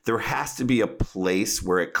 like there has to be a place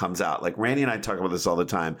where it comes out. Like Randy and I talk about this all the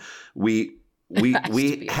time. We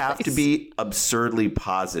have to be absurdly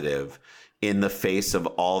positive in the face of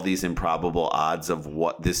all these improbable odds of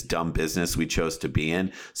what this dumb business we chose to be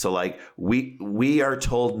in. So like we are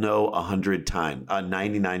told no 100 times,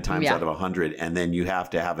 99 times out of 100, and then you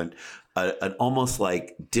have to have an almost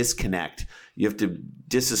like disconnect. You have to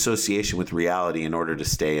disassociation with reality in order to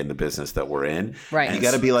stay in the business that we're in. Right. And you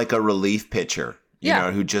got to be like a relief pitcher, you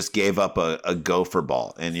know, who just gave up a gopher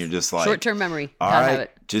ball, and you're just like short-term memory. All right,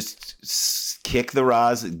 just kick the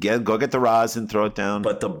rosin, go get the rosin, throw it down.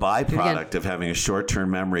 But the byproduct of having a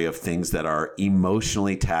short-term memory of things that are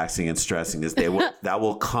emotionally taxing and stressing is that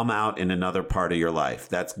will come out in another part of your life.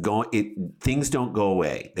 Things don't go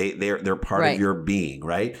away. They're part of your being,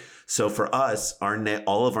 right? So for us,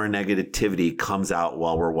 all of our negativity comes out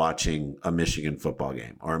while we're watching a Michigan football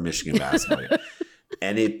game or a Michigan basketball game.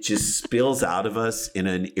 And it just spills out of us in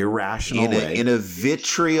an irrational way. In a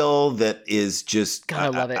vitriol that is just...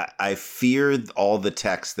 God, I love it. I fear all the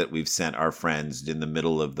texts that we've sent our friends in the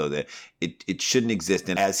middle of it shouldn't exist.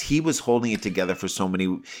 And as he was holding it together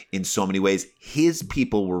in so many ways, his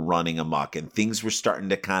people were running amok and things were starting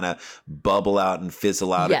to kind of bubble out and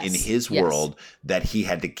fizzle out in his world that he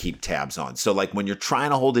had to keep tabs on. So like when you're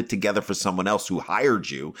trying to hold it together for someone else who hired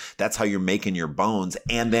you, that's how you're making your bones.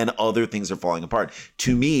 And then other things are falling apart.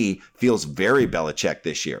 To me, feels very Belichick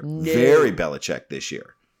this year. Very Belichick this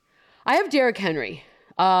year. I have Derrick Henry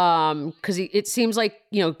because it seems like,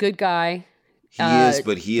 good guy. He is,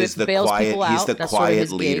 but he is the quiet. He's the quiet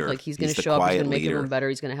leader. Like he's going to show up. He's going to make everyone better.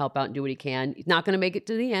 He's going to help out and do what he can. He's not going to make it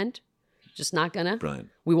to the end. Just not going to. Brilliant.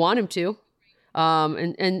 We want him to.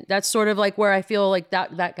 And that's sort of like where I feel like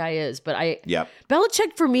that guy is. But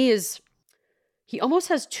Belichick for me he almost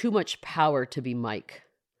has too much power to be Mike.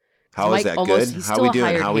 How is that good? How we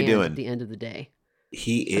doing? How we doing? At the end of the day,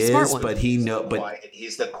 he is, but he's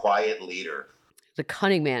the quiet leader. The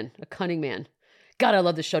cunning man, a cunning man. God, I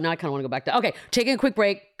love this show. Now I kind of want to go back to. Okay, taking a quick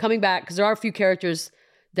break, coming back because there are a few characters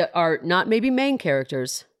that are not maybe main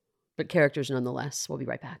characters, but characters nonetheless. We'll be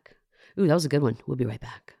right back. Ooh, that was a good one. We'll be right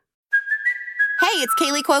back. Hey, it's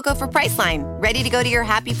Kaylee Cuoco for Priceline. Ready to go to your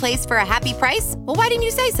happy place for a happy price? Well, why didn't you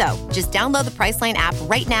say so? Just download the Priceline app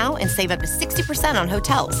right now and save up to 60% on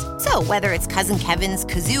hotels. So whether it's Cousin Kevin's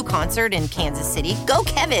Kazoo Concert in Kansas City, go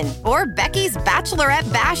Kevin, or Becky's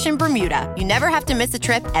Bachelorette Bash in Bermuda, you never have to miss a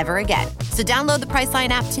trip ever again. So download the Priceline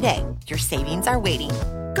app today. Your savings are waiting.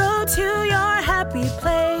 Go to your happy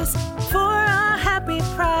place for a happy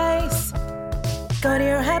price. Go to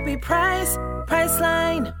your happy price,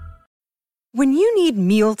 Priceline. When you need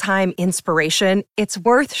mealtime inspiration, it's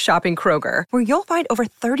worth shopping Kroger, where you'll find over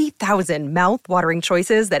 30,000 mouth-watering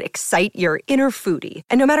choices that excite your inner foodie.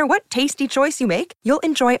 And no matter what tasty choice you make, you'll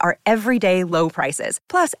enjoy our everyday low prices,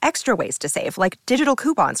 plus extra ways to save, like digital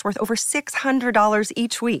coupons worth over $600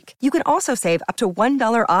 each week. You can also save up to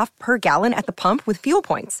 $1 off per gallon at the pump with fuel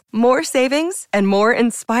points. More savings and more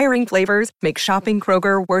inspiring flavors make shopping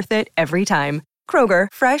Kroger worth it every time. Kroger,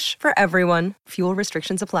 fresh for everyone. Fuel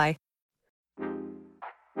restrictions apply.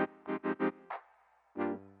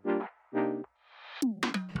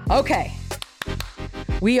 Okay,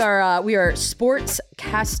 we are sports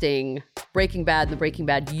casting Breaking Bad, the Breaking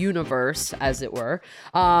Bad universe, as it were.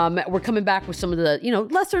 We're coming back with some of the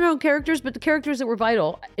lesser known characters, but the characters that were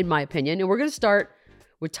vital, in my opinion. And we're going to start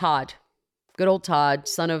with Todd, good old Todd,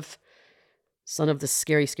 son of the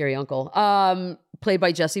scary uncle, played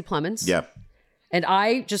by Jesse Plemons. Yeah, and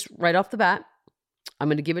I just right off the bat, I'm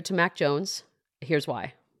going to give it to Mac Jones. Here's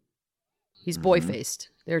why. He's boy-faced.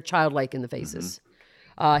 They're childlike in the faces.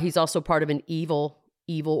 He's also part of an evil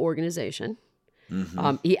organization.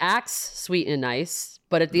 He acts sweet and nice,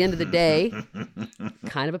 but at the end of the day,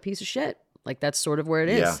 kind of a piece of shit. Like that's sort of where it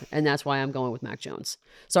is. Yeah. And that's why I'm going with Mac Jones.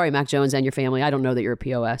 Sorry, Mac Jones and your family. I don't know that you're a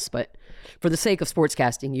POS, but for the sake of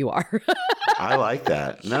sportscasting, you are. I like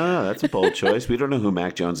that. No, that's a bold choice. We don't know who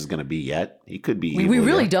Mac Jones is going to be yet. He could be. We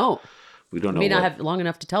really don't. We don't know. May not have long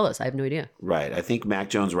enough to tell us. I have no idea. Right. I think Mac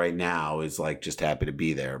Jones right now is like just happy to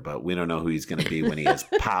be there, but we don't know who he's going to be when he has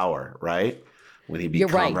power, right? When he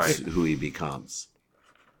becomes who he becomes.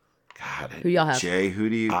 God, Who y'all have? Jay, who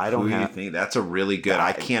do you think? That's a really good.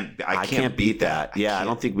 I can't beat that. Yeah, I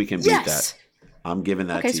don't think we can beat that. I'm giving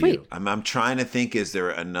that to sweet. you. I'm trying to think. Is there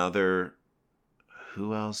another?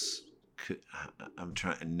 Who else could? I'm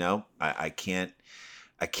trying. No, I can't.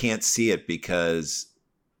 I can't see it because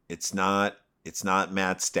it's not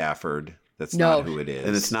Matt Stafford. That's not who it is,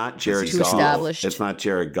 and it's not Jared Too Goff. established. It's not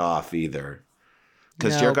Jared Goff either.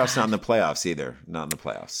 Because Jared Goff's not in the playoffs either. Not in the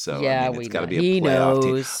playoffs. So yeah, I mean, it's got to be a playoff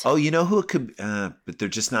team. Oh, you know who it could? But they're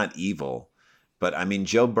just not evil. But I mean,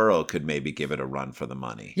 Joe Burrow could maybe give it a run for the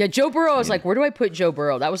money. Yeah, Joe Burrow. I was like, where do I put Joe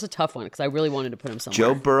Burrow? That was a tough one because I really wanted to put him somewhere.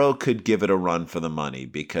 Joe Burrow could give it a run for the money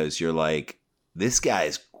because you're like, this guy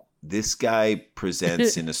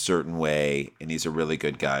presents in a certain way, and he's a really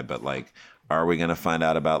good guy. But like, are we going to find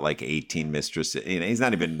out about like 18 mistresses? You know, he's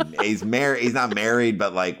not married. He's not married.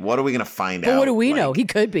 But like, what are we going to find out? But what do we know? He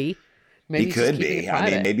could be. Maybe he could be. I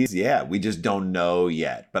mean, maybe. Yeah, we just don't know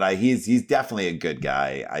yet. But he's definitely a good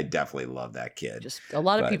guy. I definitely love that kid. Just a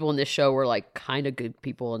lot of people in this show were like kind of good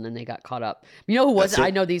people, and then they got caught up. You know who was?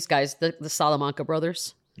 I know these guys, the Salamanca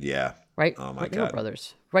brothers. Yeah. Right. Oh my God. They were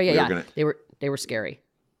brothers. Right. Yeah. They were scary.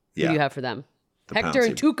 Yeah. Who do you have for them? The Hector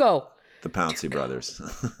and Tuco. The Pouncey brothers.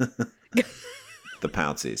 The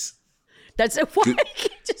Pounceys. That's it.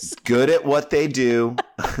 Good at what they do.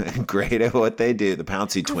 Great at what they do. The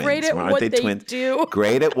Pouncey twins. Great at what they do.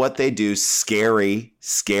 Great at what they do. Scary.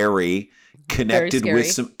 Connected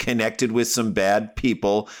with some bad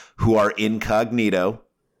people who are incognito.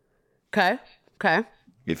 Okay.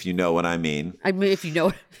 If you know what I mean. If you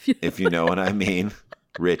know what I mean,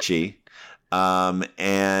 Richie.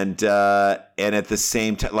 And at the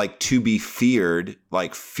same time, like to be feared,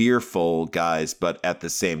 like fearful guys, but at the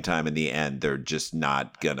same time, in the end, they're just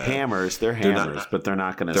not gonna hammers. They're hammers, but they're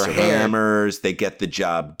not gonna. They're hammers. They get the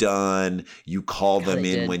job done. You call them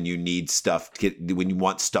in when you need stuff, when you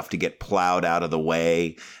want stuff to get plowed out of the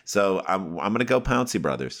way. So I'm gonna go Pouncey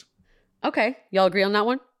brothers. Okay, y'all agree on that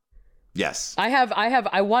one? Yes.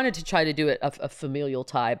 I wanted to try to do it a familial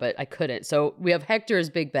tie, but I couldn't. So we have Hector as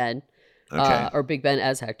Big Ben. Okay. Or Big Ben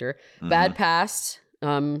as Hector. Bad past.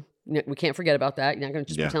 We can't forget about that. You're not going to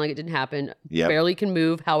just pretend like it didn't happen. Yep. Barely can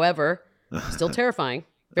move. However, still terrifying.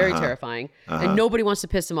 Very terrifying. And nobody wants to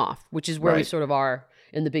piss him off, which is where we sort of are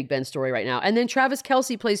in the Big Ben story right now. And then Travis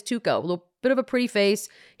Kelce plays Tuco. A little bit of a pretty face.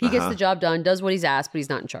 He gets the job done, does what he's asked, but he's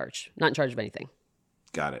not in charge. Not in charge of anything.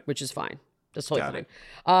 Got it. Which is fine. That's totally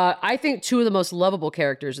fine. I think two of the most lovable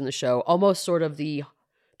characters in the show, almost sort of they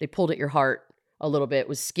pulled at your heart a little bit,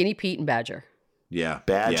 was Skinny Pete and Badger. Yeah,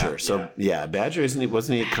 Badger. Badger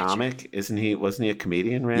wasn't he a comic? Wasn't he a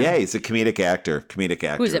comedian? Rand? Yeah, he's a comedic actor.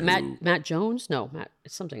 Who is it? Matt Jones? No, Matt.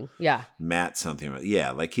 It's something. Yeah, Matt something. Yeah,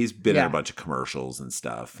 like he's been in a bunch of commercials and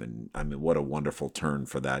stuff. And I mean, what a wonderful turn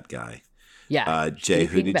for that guy. Yeah. Jay,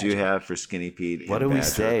 who did you have for Skinny Pete? What do we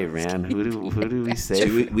say, Rand? Who do we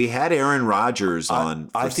say? We had Aaron Rodgers on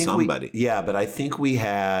for somebody. But I think we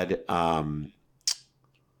had.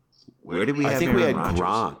 Where did we have? I think Aaron we had Rodgers?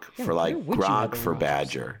 Gronk for Gronk for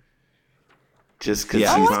Badger. Just because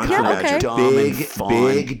Gronk for Badger. Dumb and fun.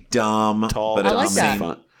 Big, dumb, tall, but I like that.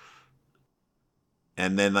 fun.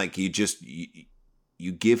 And then like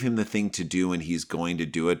you give him the thing to do and he's going to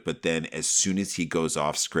do it, but then as soon as he goes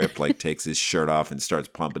off script, like takes his shirt off and starts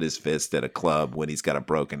pumping his fist at a club when he's got a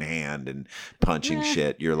broken hand and punching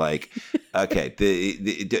shit, you're like, okay,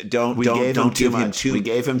 don't give him too. We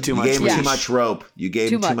gave him too much. You gave him too much rope. You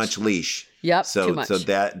gave him too much leash. Yep. So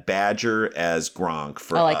that Badger as Gronk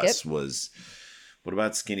for us was. What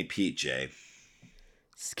about Skinny Pete, Jay?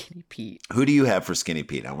 Skinny Pete. Who do you have for Skinny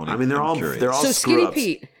Pete? They're all so Skinny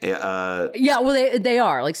Pete. Well, they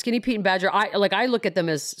are like Skinny Pete and Badger. I look at them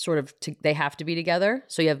as sort of they have to be together.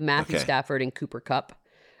 So you have Matthew Stafford and Cooper Kupp,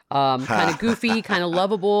 kind of goofy, kind of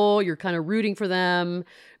lovable. You're kind of rooting for them.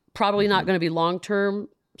 Probably not going to be long-term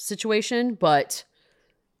situation, but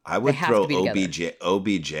I would throw OBJ.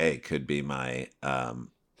 OBJ could be my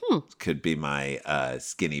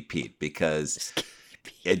Skinny Pete because.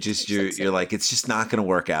 It just you're like, it's just not going to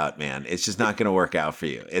work out, man. It's just not going to work out for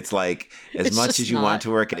you. It's like as much as you want to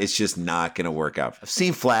work, it's just not going to work out. I've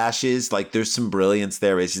seen flashes, like there's some brilliance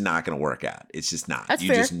there. But it's just not going to work out. It's just not. That's you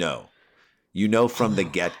fair. Just know. You know from the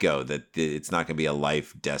get-go that it's not going to be a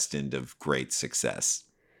life destined of great success.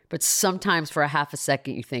 But sometimes for a half a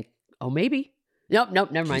second you think, oh, maybe. Nope,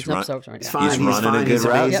 never mind. Sorry. He's fine. He's running a good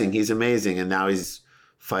route. Amazing. He's amazing, and now he's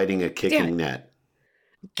fighting a kicking net.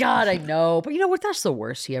 God, I know, but you know what? That's the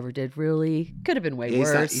worst he ever did. Really, could have been way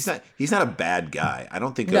worse. He's not a bad guy. I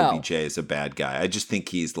don't think OBJ is a bad guy. I just think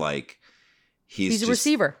he's a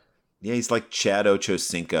receiver. Yeah, he's like Chad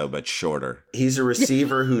Ochocinco, but shorter. He's a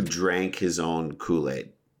receiver who drank his own Kool-Aid.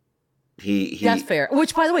 That's fair.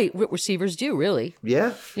 Which, by the way, receivers do really.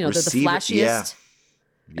 Yeah. You know, they're the flashiest.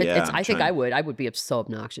 Yeah. I think I would be so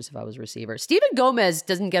obnoxious if I was a receiver. Steven Gomez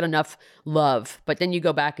doesn't get enough love, but then you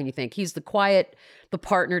go back and you think he's the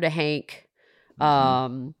partner to Hank.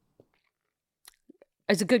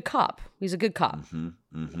 He's a good cop.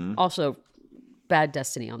 Also, bad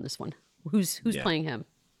destiny on this one. Who's playing him?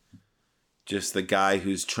 Just the guy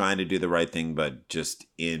who's trying to do the right thing, but just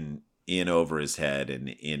in over his head and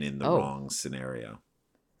in the wrong scenario.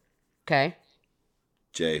 Okay.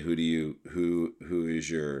 Jay, who is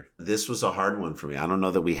your... This was a hard one for me. I don't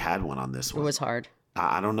know that we had one on this one. It was hard.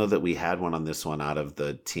 I don't know that we had one on this one out of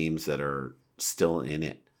the teams that are still in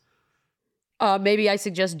it. Maybe I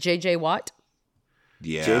suggest J.J. Watt.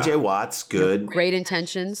 Yeah. J.J. Watt's good. Great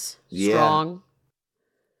intentions. Yeah. Strong.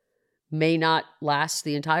 May not last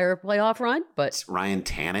the entire playoff run, but... Ryan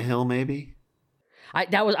Tannehill, maybe? I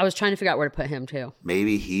was trying to figure out where to put him, too.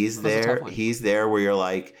 Maybe he's there. He's there where you're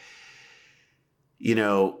like... You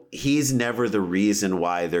know, he's never the reason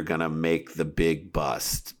why they're going to make the big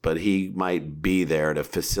bust, but he might be there to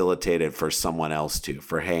facilitate it for someone else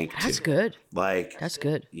for Hank That's good. That's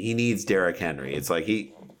good. He needs Derrick Henry. It's like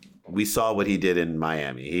we saw what he did in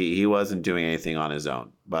Miami. He wasn't doing anything on his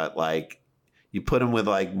own, but like you put him with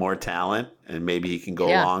like more talent and maybe he can go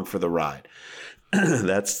along for the ride.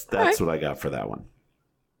 That's what I got for that one.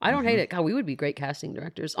 I don't hate it. God, we would be great casting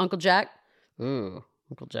directors. Uncle Jack. Ooh,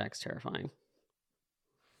 Uncle Jack's terrifying.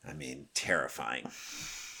 I mean, terrifying.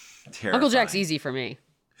 Uncle Jack's easy for me.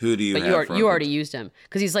 Who do you but have? You already used him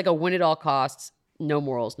because he's like a win at all costs, no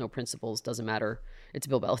morals, no principles, doesn't matter. It's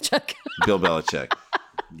Bill Belichick. Bill Belichick.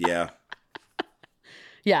 Yeah.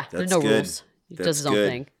 Yeah, there's no rules. He does his own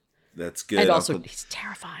thing. That's good. And also, he's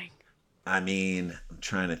terrifying. I mean, I'm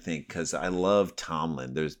trying to think because I love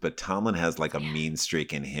Tomlin. But Tomlin has like a mean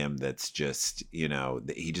streak in him that's just, you know,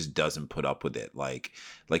 he just doesn't put up with it. Like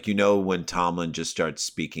you know, when Tomlin just starts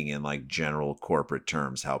speaking in like general corporate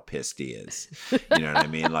terms, how pissed he is. You know what I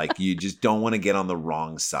mean? Like you just don't want to get on the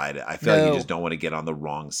wrong side. I feel like you just don't want to get on the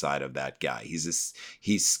wrong side of that guy. He's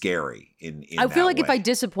scary in I feel like way. if I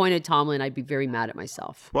disappointed Tomlin, I'd be very mad at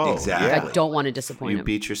myself. Well, exactly. Like, I don't want to disappoint him. You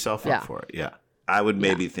beat yourself up for it. Yeah. I would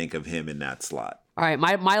maybe think of him in that slot. All right,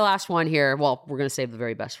 my last one here. Well, we're going to save the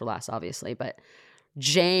very best for last, obviously, but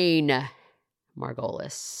Jane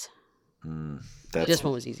Margolis. This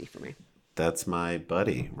one was easy for me. That's my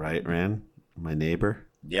buddy, right, Ran? My neighbor.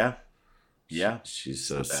 Yeah. She's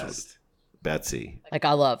so sweet. Betsy. Like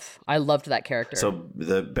I loved that character. So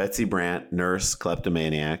the Betsy Brandt, nurse,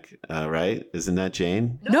 kleptomaniac, right? Isn't that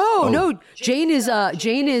Jane? No. Jane is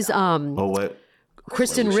Oh, what?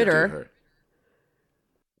 Kristen Ritter.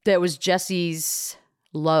 That was Jesse's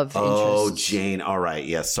love interest. Oh, Jane. All right.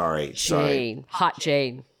 Yeah. Sorry. Hot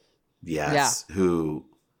Jane. Yes. Yeah.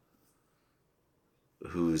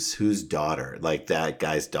 Whose daughter? Like that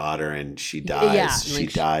guy's daughter, and she dies. Yeah, she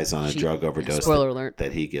dies on a drug overdose. Spoiler alert.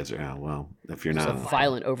 That he gives her. Oh, well, if you're not a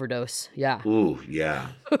violent overdose. Yeah. Ooh, yeah.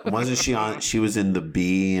 Wasn't she on? She was in The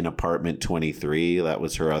Bee in Apartment 23. That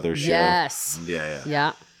was her other show. Yes.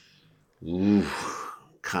 Yeah. Ooh,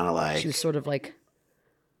 kind of like she was sort of like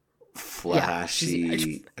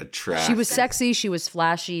flashy, attractive. She was sexy. She was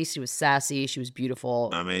flashy. She was sassy. She was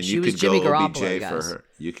beautiful. I mean, she you was could Jimmy go Garoppolo, OBJ for her.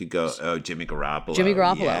 You could go, Jimmy Garoppolo. Jimmy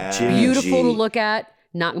Garoppolo. Yeah. Beautiful to look at.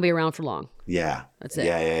 Not gonna be around for long. Yeah, that's it.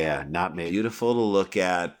 Yeah. Not maybe beautiful to look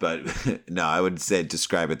at, but no, I would say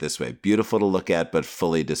describe it this way: beautiful to look at, but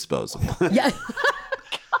fully disposable. Yeah.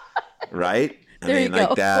 Right. There you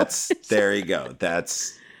go. There you go.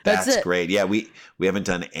 That's great. Yeah, we haven't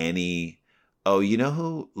done any. Oh, you know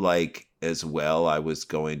who, like, as well, I was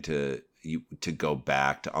going to go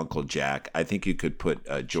back to Uncle Jack. I think you could put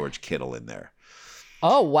George Kittle in there.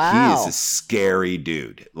 Oh, wow. He is a scary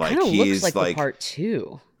dude. Like, he looks like the part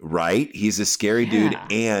two. Right? He's a scary dude.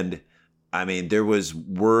 And, I mean, there was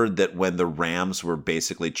word that when the Rams were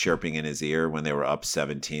basically chirping in his ear when they were up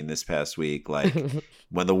 17 this past week, like,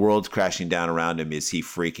 when the world's crashing down around him, is he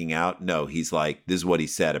freaking out? No, he's like, this is what he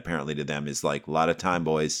said apparently to them, is like, a lot of time,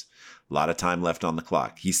 boys. A lot of time left on the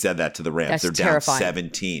clock. He said that to the Rams. They're terrifying. Down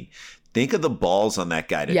 17. Think of the balls on that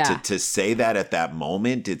guy to say that at that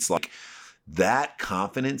moment. It's like that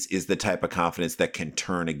confidence is the type of confidence that can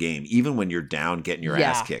turn a game, even when you're down, getting your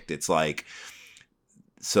ass kicked. It's like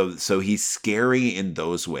so he's scary in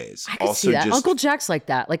those ways. I can see that. Uncle Jack's like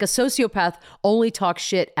that. Like a sociopath only talks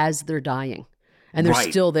shit as they're dying. And they're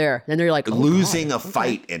still there. And they're like, losing a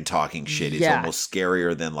fight and talking shit is almost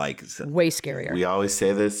scarier than like way scarier. We always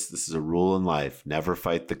say this. This is a rule in life. Never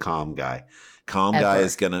fight the calm guy. Calm guy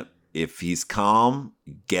is gonna, if he's calm,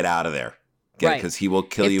 get out of there. Get it? Because he will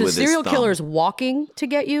kill you with his thumb. If the serial killer is walking to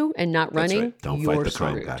get you and not running, right. Don't you're fight the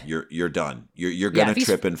crime screwed. guy. You're done. You're going to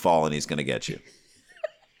trip and fall, and he's going to get you.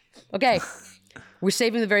 Okay. We're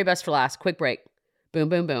saving the very best for last. Quick break. Boom,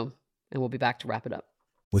 boom, boom. And we'll be back to wrap it up.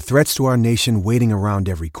 With threats to our nation waiting around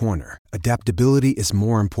every corner, adaptability is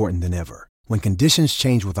more important than ever. When conditions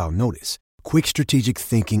change without notice, quick strategic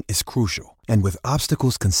thinking is crucial. And with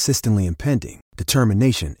obstacles consistently impending,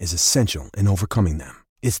 determination is essential in overcoming them.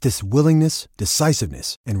 It's this willingness,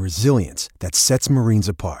 decisiveness, and resilience that sets Marines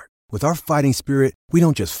apart. With our fighting spirit, we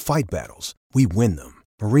don't just fight battles, we win them.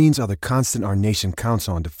 Marines are the constant our nation counts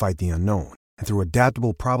on to fight the unknown. And through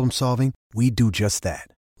adaptable problem solving, we do just that.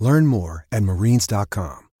 Learn more at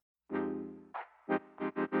marines.com.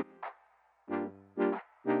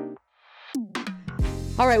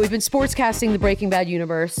 All right, we've been sportscasting the Breaking Bad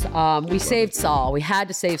universe. We saved Saul. We had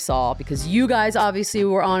to save Saul because you guys obviously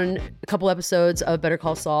were on a couple episodes of Better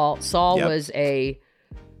Call Saul. Saul was a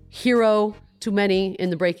hero to many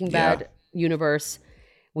in the Breaking Bad universe.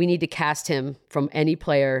 We need to cast him from any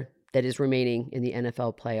player that is remaining in the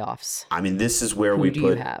NFL playoffs. I mean, this is where we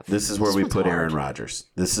put Aaron Rodgers.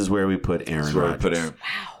 This is where we put Aaron Rodgers. Wow.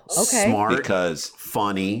 Okay. Smart, because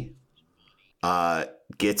funny,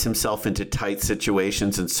 gets himself into tight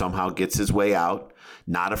situations and somehow gets his way out.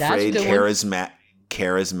 Not afraid. Charismatic.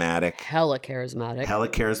 Hella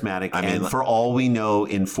charismatic. I mean, for all we know,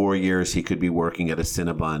 in 4 years, he could be working at a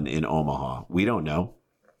Cinnabon in Omaha. We don't know.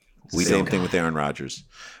 Same thing with Aaron Rodgers.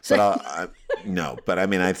 But But I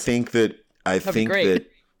mean, I think that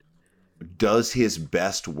does his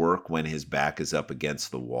best work when his back is up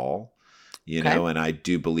against the wall, you know, and I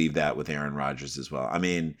do believe that with Aaron Rodgers as well. I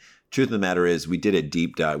mean, truth of the matter is we did a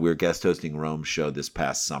deep dive. We were guest hosting Rome's show this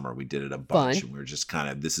past summer. We did it a bunch. And we were just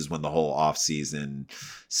this is when the whole offseason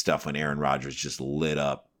stuff, when Aaron Rodgers just lit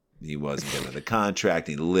up. He wasn't getting the contract.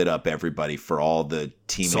 He lit up everybody for all the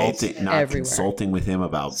teammates. Consulting with him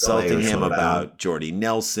about Jordy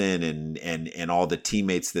Nelson and all the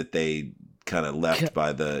teammates that they kind of left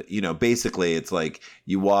by the, you know, basically it's like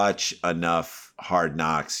you watch enough Hard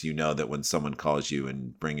Knocks, you know that when someone calls you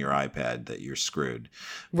and bring your iPad that you're screwed.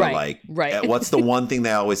 But right. What's the one thing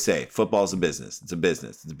they always say? Football's a business. It's a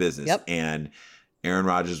business. It's a business. Yep. And Aaron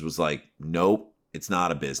Rodgers was like, nope, it's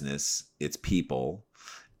not a business. It's people.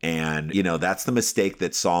 And, you know, that's the mistake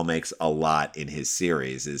that Saul makes a lot in his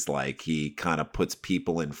series is like he kind of puts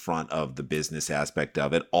people in front of the business aspect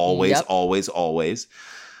of it. Always.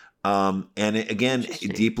 And again,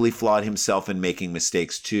 deeply flawed himself in making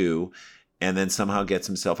mistakes too, and then somehow gets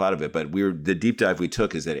himself out of it. But the deep dive we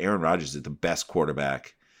took is that Aaron Rodgers is the best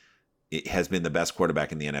quarterback. It has been the best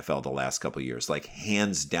quarterback in the NFL the last couple of years, like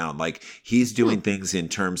hands down. Like he's doing things in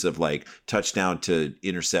terms of like touchdown to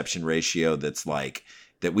interception ratio that's like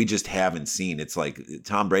that we just haven't seen. It's like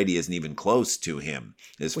Tom Brady isn't even close to him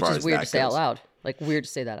as far as that goes. Which is weird to say out loud. Like weird to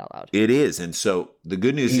say that out loud. It is. And so the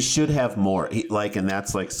good news is he should have more. And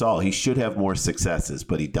that's like Saul. He should have more successes,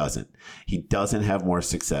 but he doesn't. He doesn't have more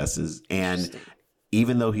successes. And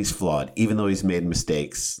even though he's flawed, even though he's made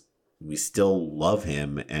mistakes, we still love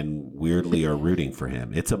him and weirdly are rooting for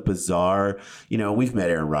him. It's a bizarre, you know, we've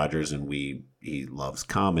met Aaron Rodgers and he loves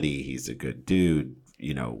comedy. He's a good dude.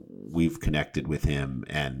 You know, we've connected with him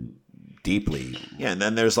and deeply. Yeah, and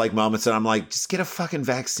then there's like moments that I'm like, just get a fucking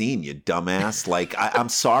vaccine, you dumbass. Like, I'm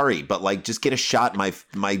sorry, but like, just get a shot.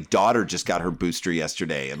 My daughter just got her booster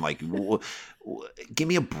yesterday, and like, give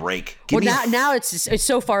me a break. Now it's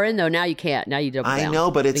so far in though. Now you can't. Now you double down. I know,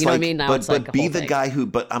 but it's you know like, what I mean? Now but it's like be the guy who.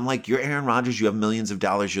 But I'm like, you're Aaron Rodgers. You have millions of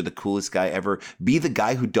dollars. You're the coolest guy ever. Be the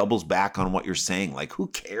guy who doubles back on what you're saying. Like, who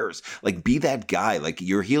cares? Like, be that guy. Like,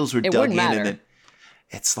 your heels were dug in, and then.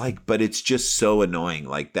 It's like, but it's just so annoying.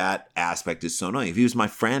 Like that aspect is so annoying. If he was my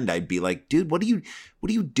friend, I'd be like, dude, what are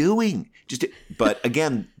you doing? But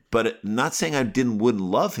again, not saying I wouldn't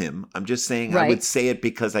love him. I'm just saying I would say it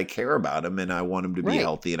because I care about him and I want him to be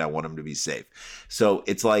healthy and I want him to be safe. So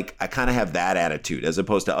it's like, I kind of have that attitude as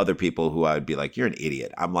opposed to other people who I would be like, you're an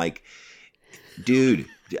idiot. I'm like, dude,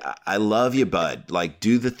 I love you, bud. Like,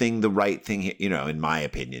 do the right thing. You know, in my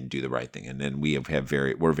opinion, do the right thing. And then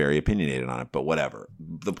we're very opinionated on it. But whatever.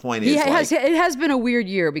 The point is, it has been a weird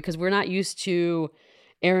year because we're not used to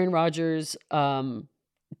Aaron Rodgers'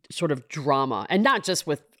 sort of drama, and not just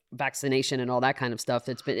with vaccination and all that kind of stuff.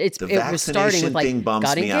 It was starting with like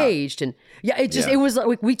got engaged, and it was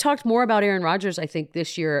like we talked more about Aaron Rodgers, I think,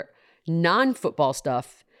 this year, non-football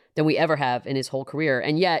stuff than we ever have in his whole career,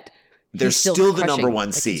 and yet. They're still the number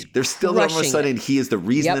one seed. They're still the number one seed, and he is the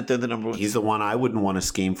reason that they're the number one. He's the one I wouldn't want to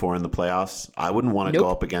scheme for in the playoffs. I wouldn't want to go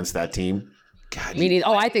up against that team. God,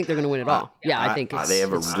 I think they're going to win it all. I think they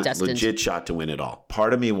have a destined. legit shot to win it all.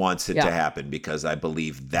 Part of me wants it to happen because I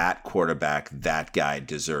believe that quarterback, that guy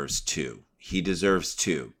deserves 2. He deserves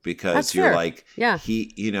 2 because That's you're fair. like, Yeah.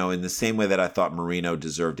 he, in the same way that I thought Marino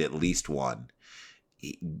deserved at least 1,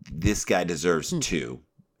 this guy deserves 2.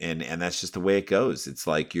 And that's just the way it goes. It's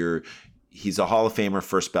like he's a Hall of Famer,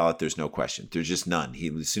 first ballot. There's no question. There's just none.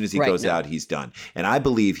 As soon as he goes out, he's done. And I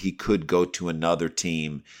believe he could go to another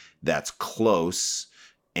team that's close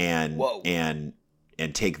and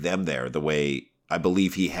take them there the way I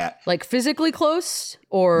believe he had. Like physically close,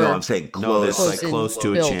 or no, I'm saying close. No, it's like close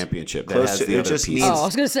to a championship. That has the other pieces. I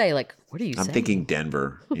was going to say, like, what are you saying? I'm thinking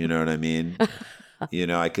Denver. You know what I mean?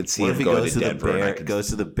 I could see What him if he going goes to to Denver. goes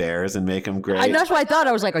to the Bears and make them great? That's what I thought.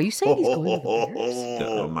 I was like, are you saying he's going to the Bears?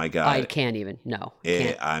 Oh my God! I can't even. No,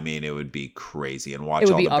 I mean, it would be crazy. And watch It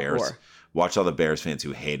would all be the Bears. uproar. Watch all the Bears fans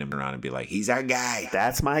who hate him around and be like, "He's our guy.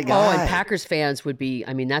 That's my guy." Oh, and Packers fans would be.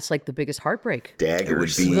 I mean, that's like the biggest heartbreak.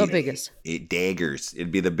 Daggers. It would be The biggest. Daggers.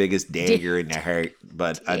 It'd be the biggest dagger in the heart.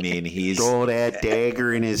 But I mean, he's Throw that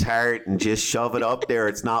dagger in his heart and just shove it up there.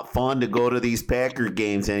 It's not fun to go to these Packer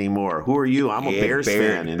games anymore. Who are you? I'm a Bears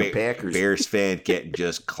fan and a Packers. Bears fan getting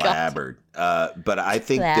just clobbered. But I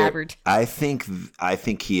think I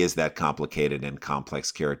think he is that complicated and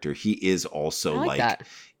complex character. He is also like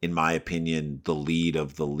in my opinion, the lead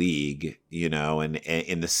of the league, and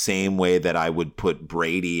in the same way that I would put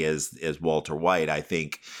Brady as Walter White, I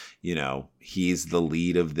think, he's the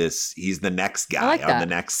lead of this. He's the next guy on the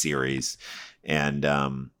next series. And,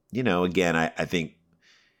 again, I think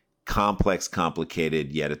complex,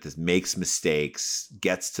 complicated, yet it makes mistakes,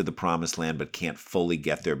 gets to the promised land, but can't fully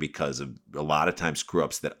get there because of a lot of times screw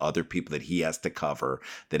ups that other people that he has to cover,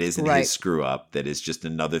 that isn't his screw up, that is just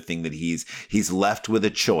another thing that he's left with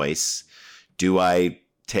a choice. Do I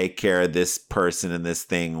take care of this person and this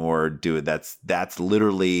thing, or that's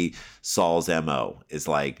literally Saul's MO, is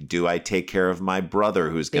like, do I take care of my brother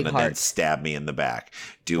who's going to then stab me in the back?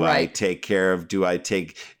 Do I take care of, do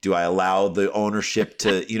I allow the ownership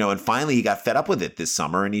to, and finally he got fed up with it this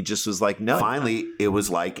summer and he just was like, no. Finally, it was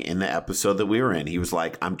like in the episode that we were in, he was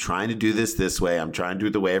like, I'm trying to do this way. I'm trying to do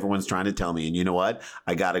it the way everyone's trying to tell me. And you know what?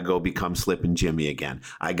 I got to go become Slippin' Jimmy again.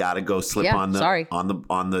 I got to go slip on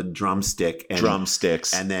the drumstick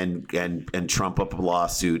and then trump up a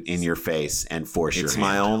lawsuit in your face and force your hand. It's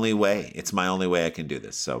my only way. It's my only way I can do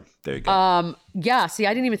this. So there you go. Yeah. See,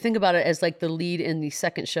 I didn't even think about it as like the lead in the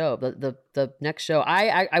second show, the next show.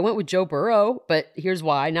 I went with Joe Burrow, but here's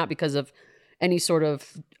why. Not because of any sort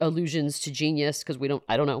of allusions to genius, because we don't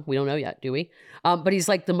know yet, do we? But he's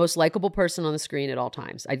like the most likable person on the screen at all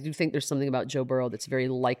times. I do think there's something about Joe Burrow that's very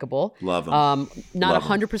likable. Love him. Not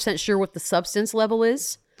 100% sure what the substance level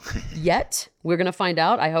is yet. We're going to find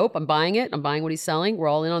out. I hope. I'm buying it. I'm buying what he's selling. We're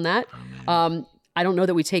all in on that. I don't know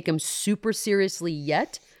that we take him super seriously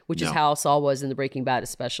yet, which is how Saul was in the Breaking Bad,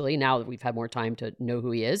 especially now that we've had more time to know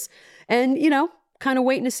who he is. And, kind of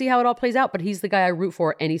waiting to see how it all plays out. But he's the guy I root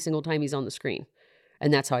for any single time he's on the screen.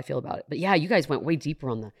 And that's how I feel about it. But yeah, you guys went way deeper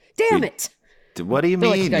on the... Damn it! What do you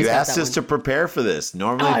mean? You asked us to prepare for this.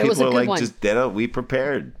 Normally people are like, just, we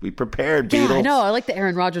prepared. We prepared, Beatles. Yeah, I know. I like the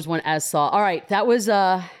Aaron Rodgers one as Saul. All right, that was...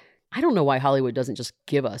 I don't know why Hollywood doesn't just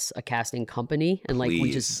give us a casting company and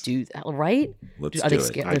we just do that, right? Let's are do they it.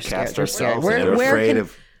 scared? They're scared. ourselves.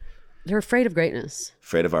 They're afraid of greatness.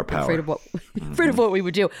 Afraid of our power. Afraid of what we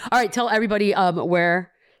would do. All right, tell everybody where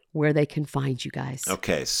they can find you guys.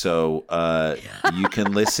 Okay, so you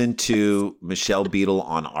can listen to Michelle Beadle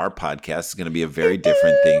on our podcast. It's going to be a very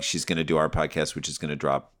different thing. She's going to do our podcast, which is going to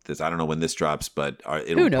drop this. I don't know when this drops, but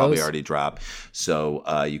it'll probably already drop. So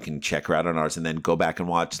you can check her out on ours and then go back and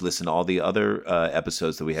listen to all the other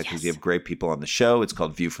episodes that we had, because we have great people on the show. It's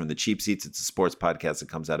called View from the Cheap Seats. It's a sports podcast that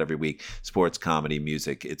comes out every week. Sports, comedy,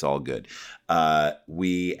 music. It's all good.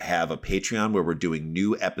 We have a Patreon where we're doing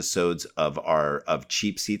new episodes of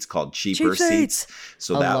Cheap Seats called Cheaper Seats.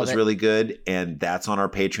 So that was really good. And that's on our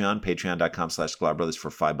Patreon, patreon.com/Sklar Brothers. For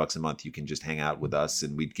 $5 a month, you can just hang out with us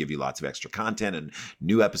and we'd give you lots of extra content and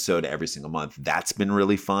new episode every single month. That's been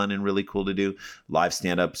really fun and really cool to do. Live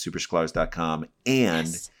stand-up, supersklars.com,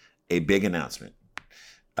 and a big announcement.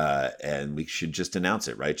 And we should just announce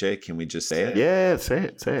it, right, Jay? Can we just say it? Yeah, say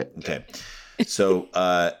it. Okay. So,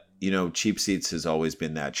 Cheap Seats has always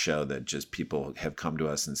been that show that just people have come to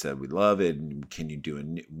us and said, we love it. And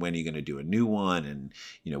when are you going to do a new one? And,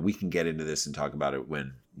 we can get into this and talk about it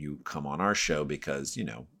when you come on our show, because,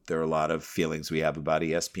 there are a lot of feelings we have about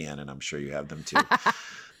ESPN, and I'm sure you have them too.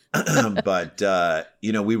 But,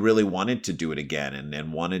 we really wanted to do it again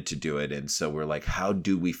and wanted to do it. And so we're like, how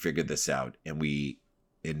do we figure this out? And we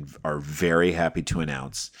are very happy to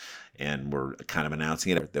announce and we're kind of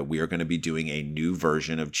announcing it, that we are going to be doing a new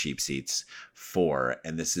version of Cheap Seats 4.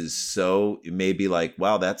 And this is it may be like,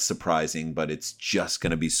 wow, that's surprising, but it's just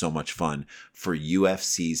going to be so much fun for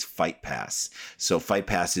UFC's Fight Pass. So Fight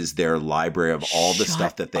Pass is their library of all the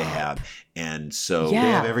stuff that they have. And so they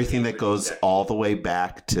have everything that goes all the way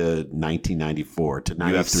back to 1994 to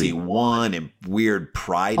 93. UFC 1 and weird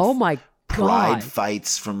Pride. Oh my God. Pride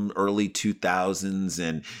fights from early 2000s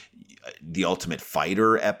and the Ultimate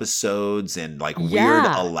Fighter episodes and like weird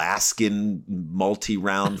Alaskan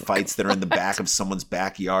multi-round fights that are in the back of someone's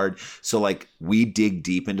backyard. So like we dig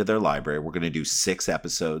deep into their library. We're going to do 6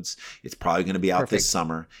 episodes. It's probably going to be out this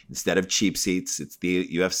summer. Instead of Cheap Seats, it's the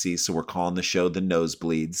UFC. So we're calling the show The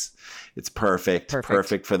Nosebleeds. It's perfect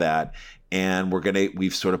for that. And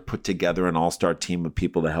we've sort of put together an all-star team of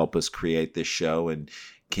people to help us create this show and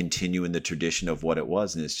continue in the tradition of what it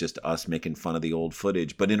was. And it's just us making fun of the old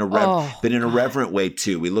footage, but in a reverent way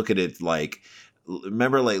too. We look at it like,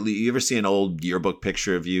 remember, like, you ever see an old yearbook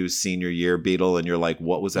picture of you senior year, Beetle, and you're like,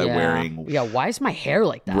 what was I wearing? Yeah. Why is my hair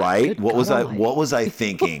like that? Right. Good what was I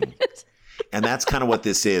thinking? And that's kind of what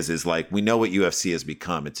this is like, we know what UFC has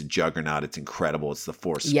become. It's a juggernaut. It's incredible. It's the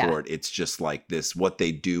fourth sport. It's just like this. What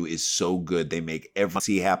they do is so good. They make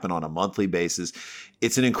everything happen on a monthly basis.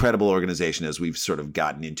 It's an incredible organization as we've sort of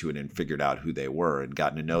gotten into it and figured out who they were and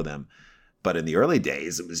gotten to know them. But in the early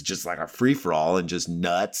days, it was just like a free-for-all and just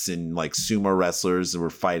nuts and like sumo wrestlers were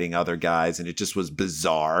fighting other guys. And it just was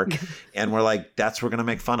bizarre. And we're like, that's what we're going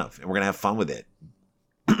to make fun of. And we're going to have fun with it.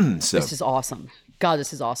 So this is awesome. God,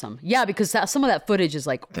 this is awesome. Yeah, because some of that footage is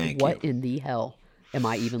like, what in the hell am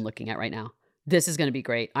I even looking at right now? This is going to be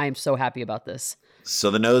great. I am so happy about this.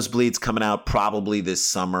 So The Nosebleeds coming out probably this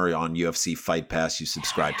summer on UFC Fight Pass. You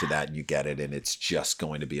subscribe to that and you get it, and it's just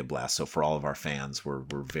going to be a blast. So for all of our fans, we're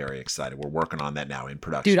very excited. We're working on that now in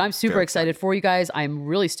production. Dude, I'm super excited for you guys. I'm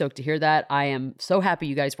really stoked to hear that. I am so happy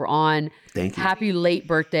you guys were on. Thank you. Happy late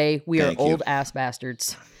birthday. We are old ass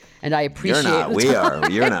bastards. And I appreciate You're not. We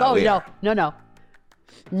are. You're not.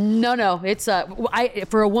 No. It's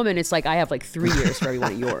for a woman, it's like I have like 3 years for every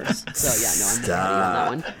one of yours. So yeah, no, I'm ready on that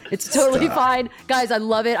one. It's totally fine, guys. I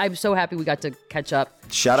love it. I'm so happy we got to catch up.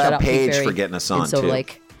 Shout out Paige for getting us on. And so too.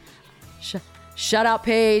 like, shout out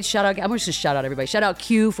Paige. Shout out. I'm just gonna shout out everybody. Shout out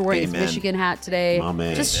Q for wearing his Michigan hat today. Oh,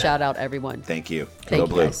 man. Just shout out everyone. Thank you. Thank Go you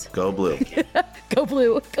blue. Guys. Go blue. Go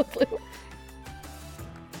blue. Go blue.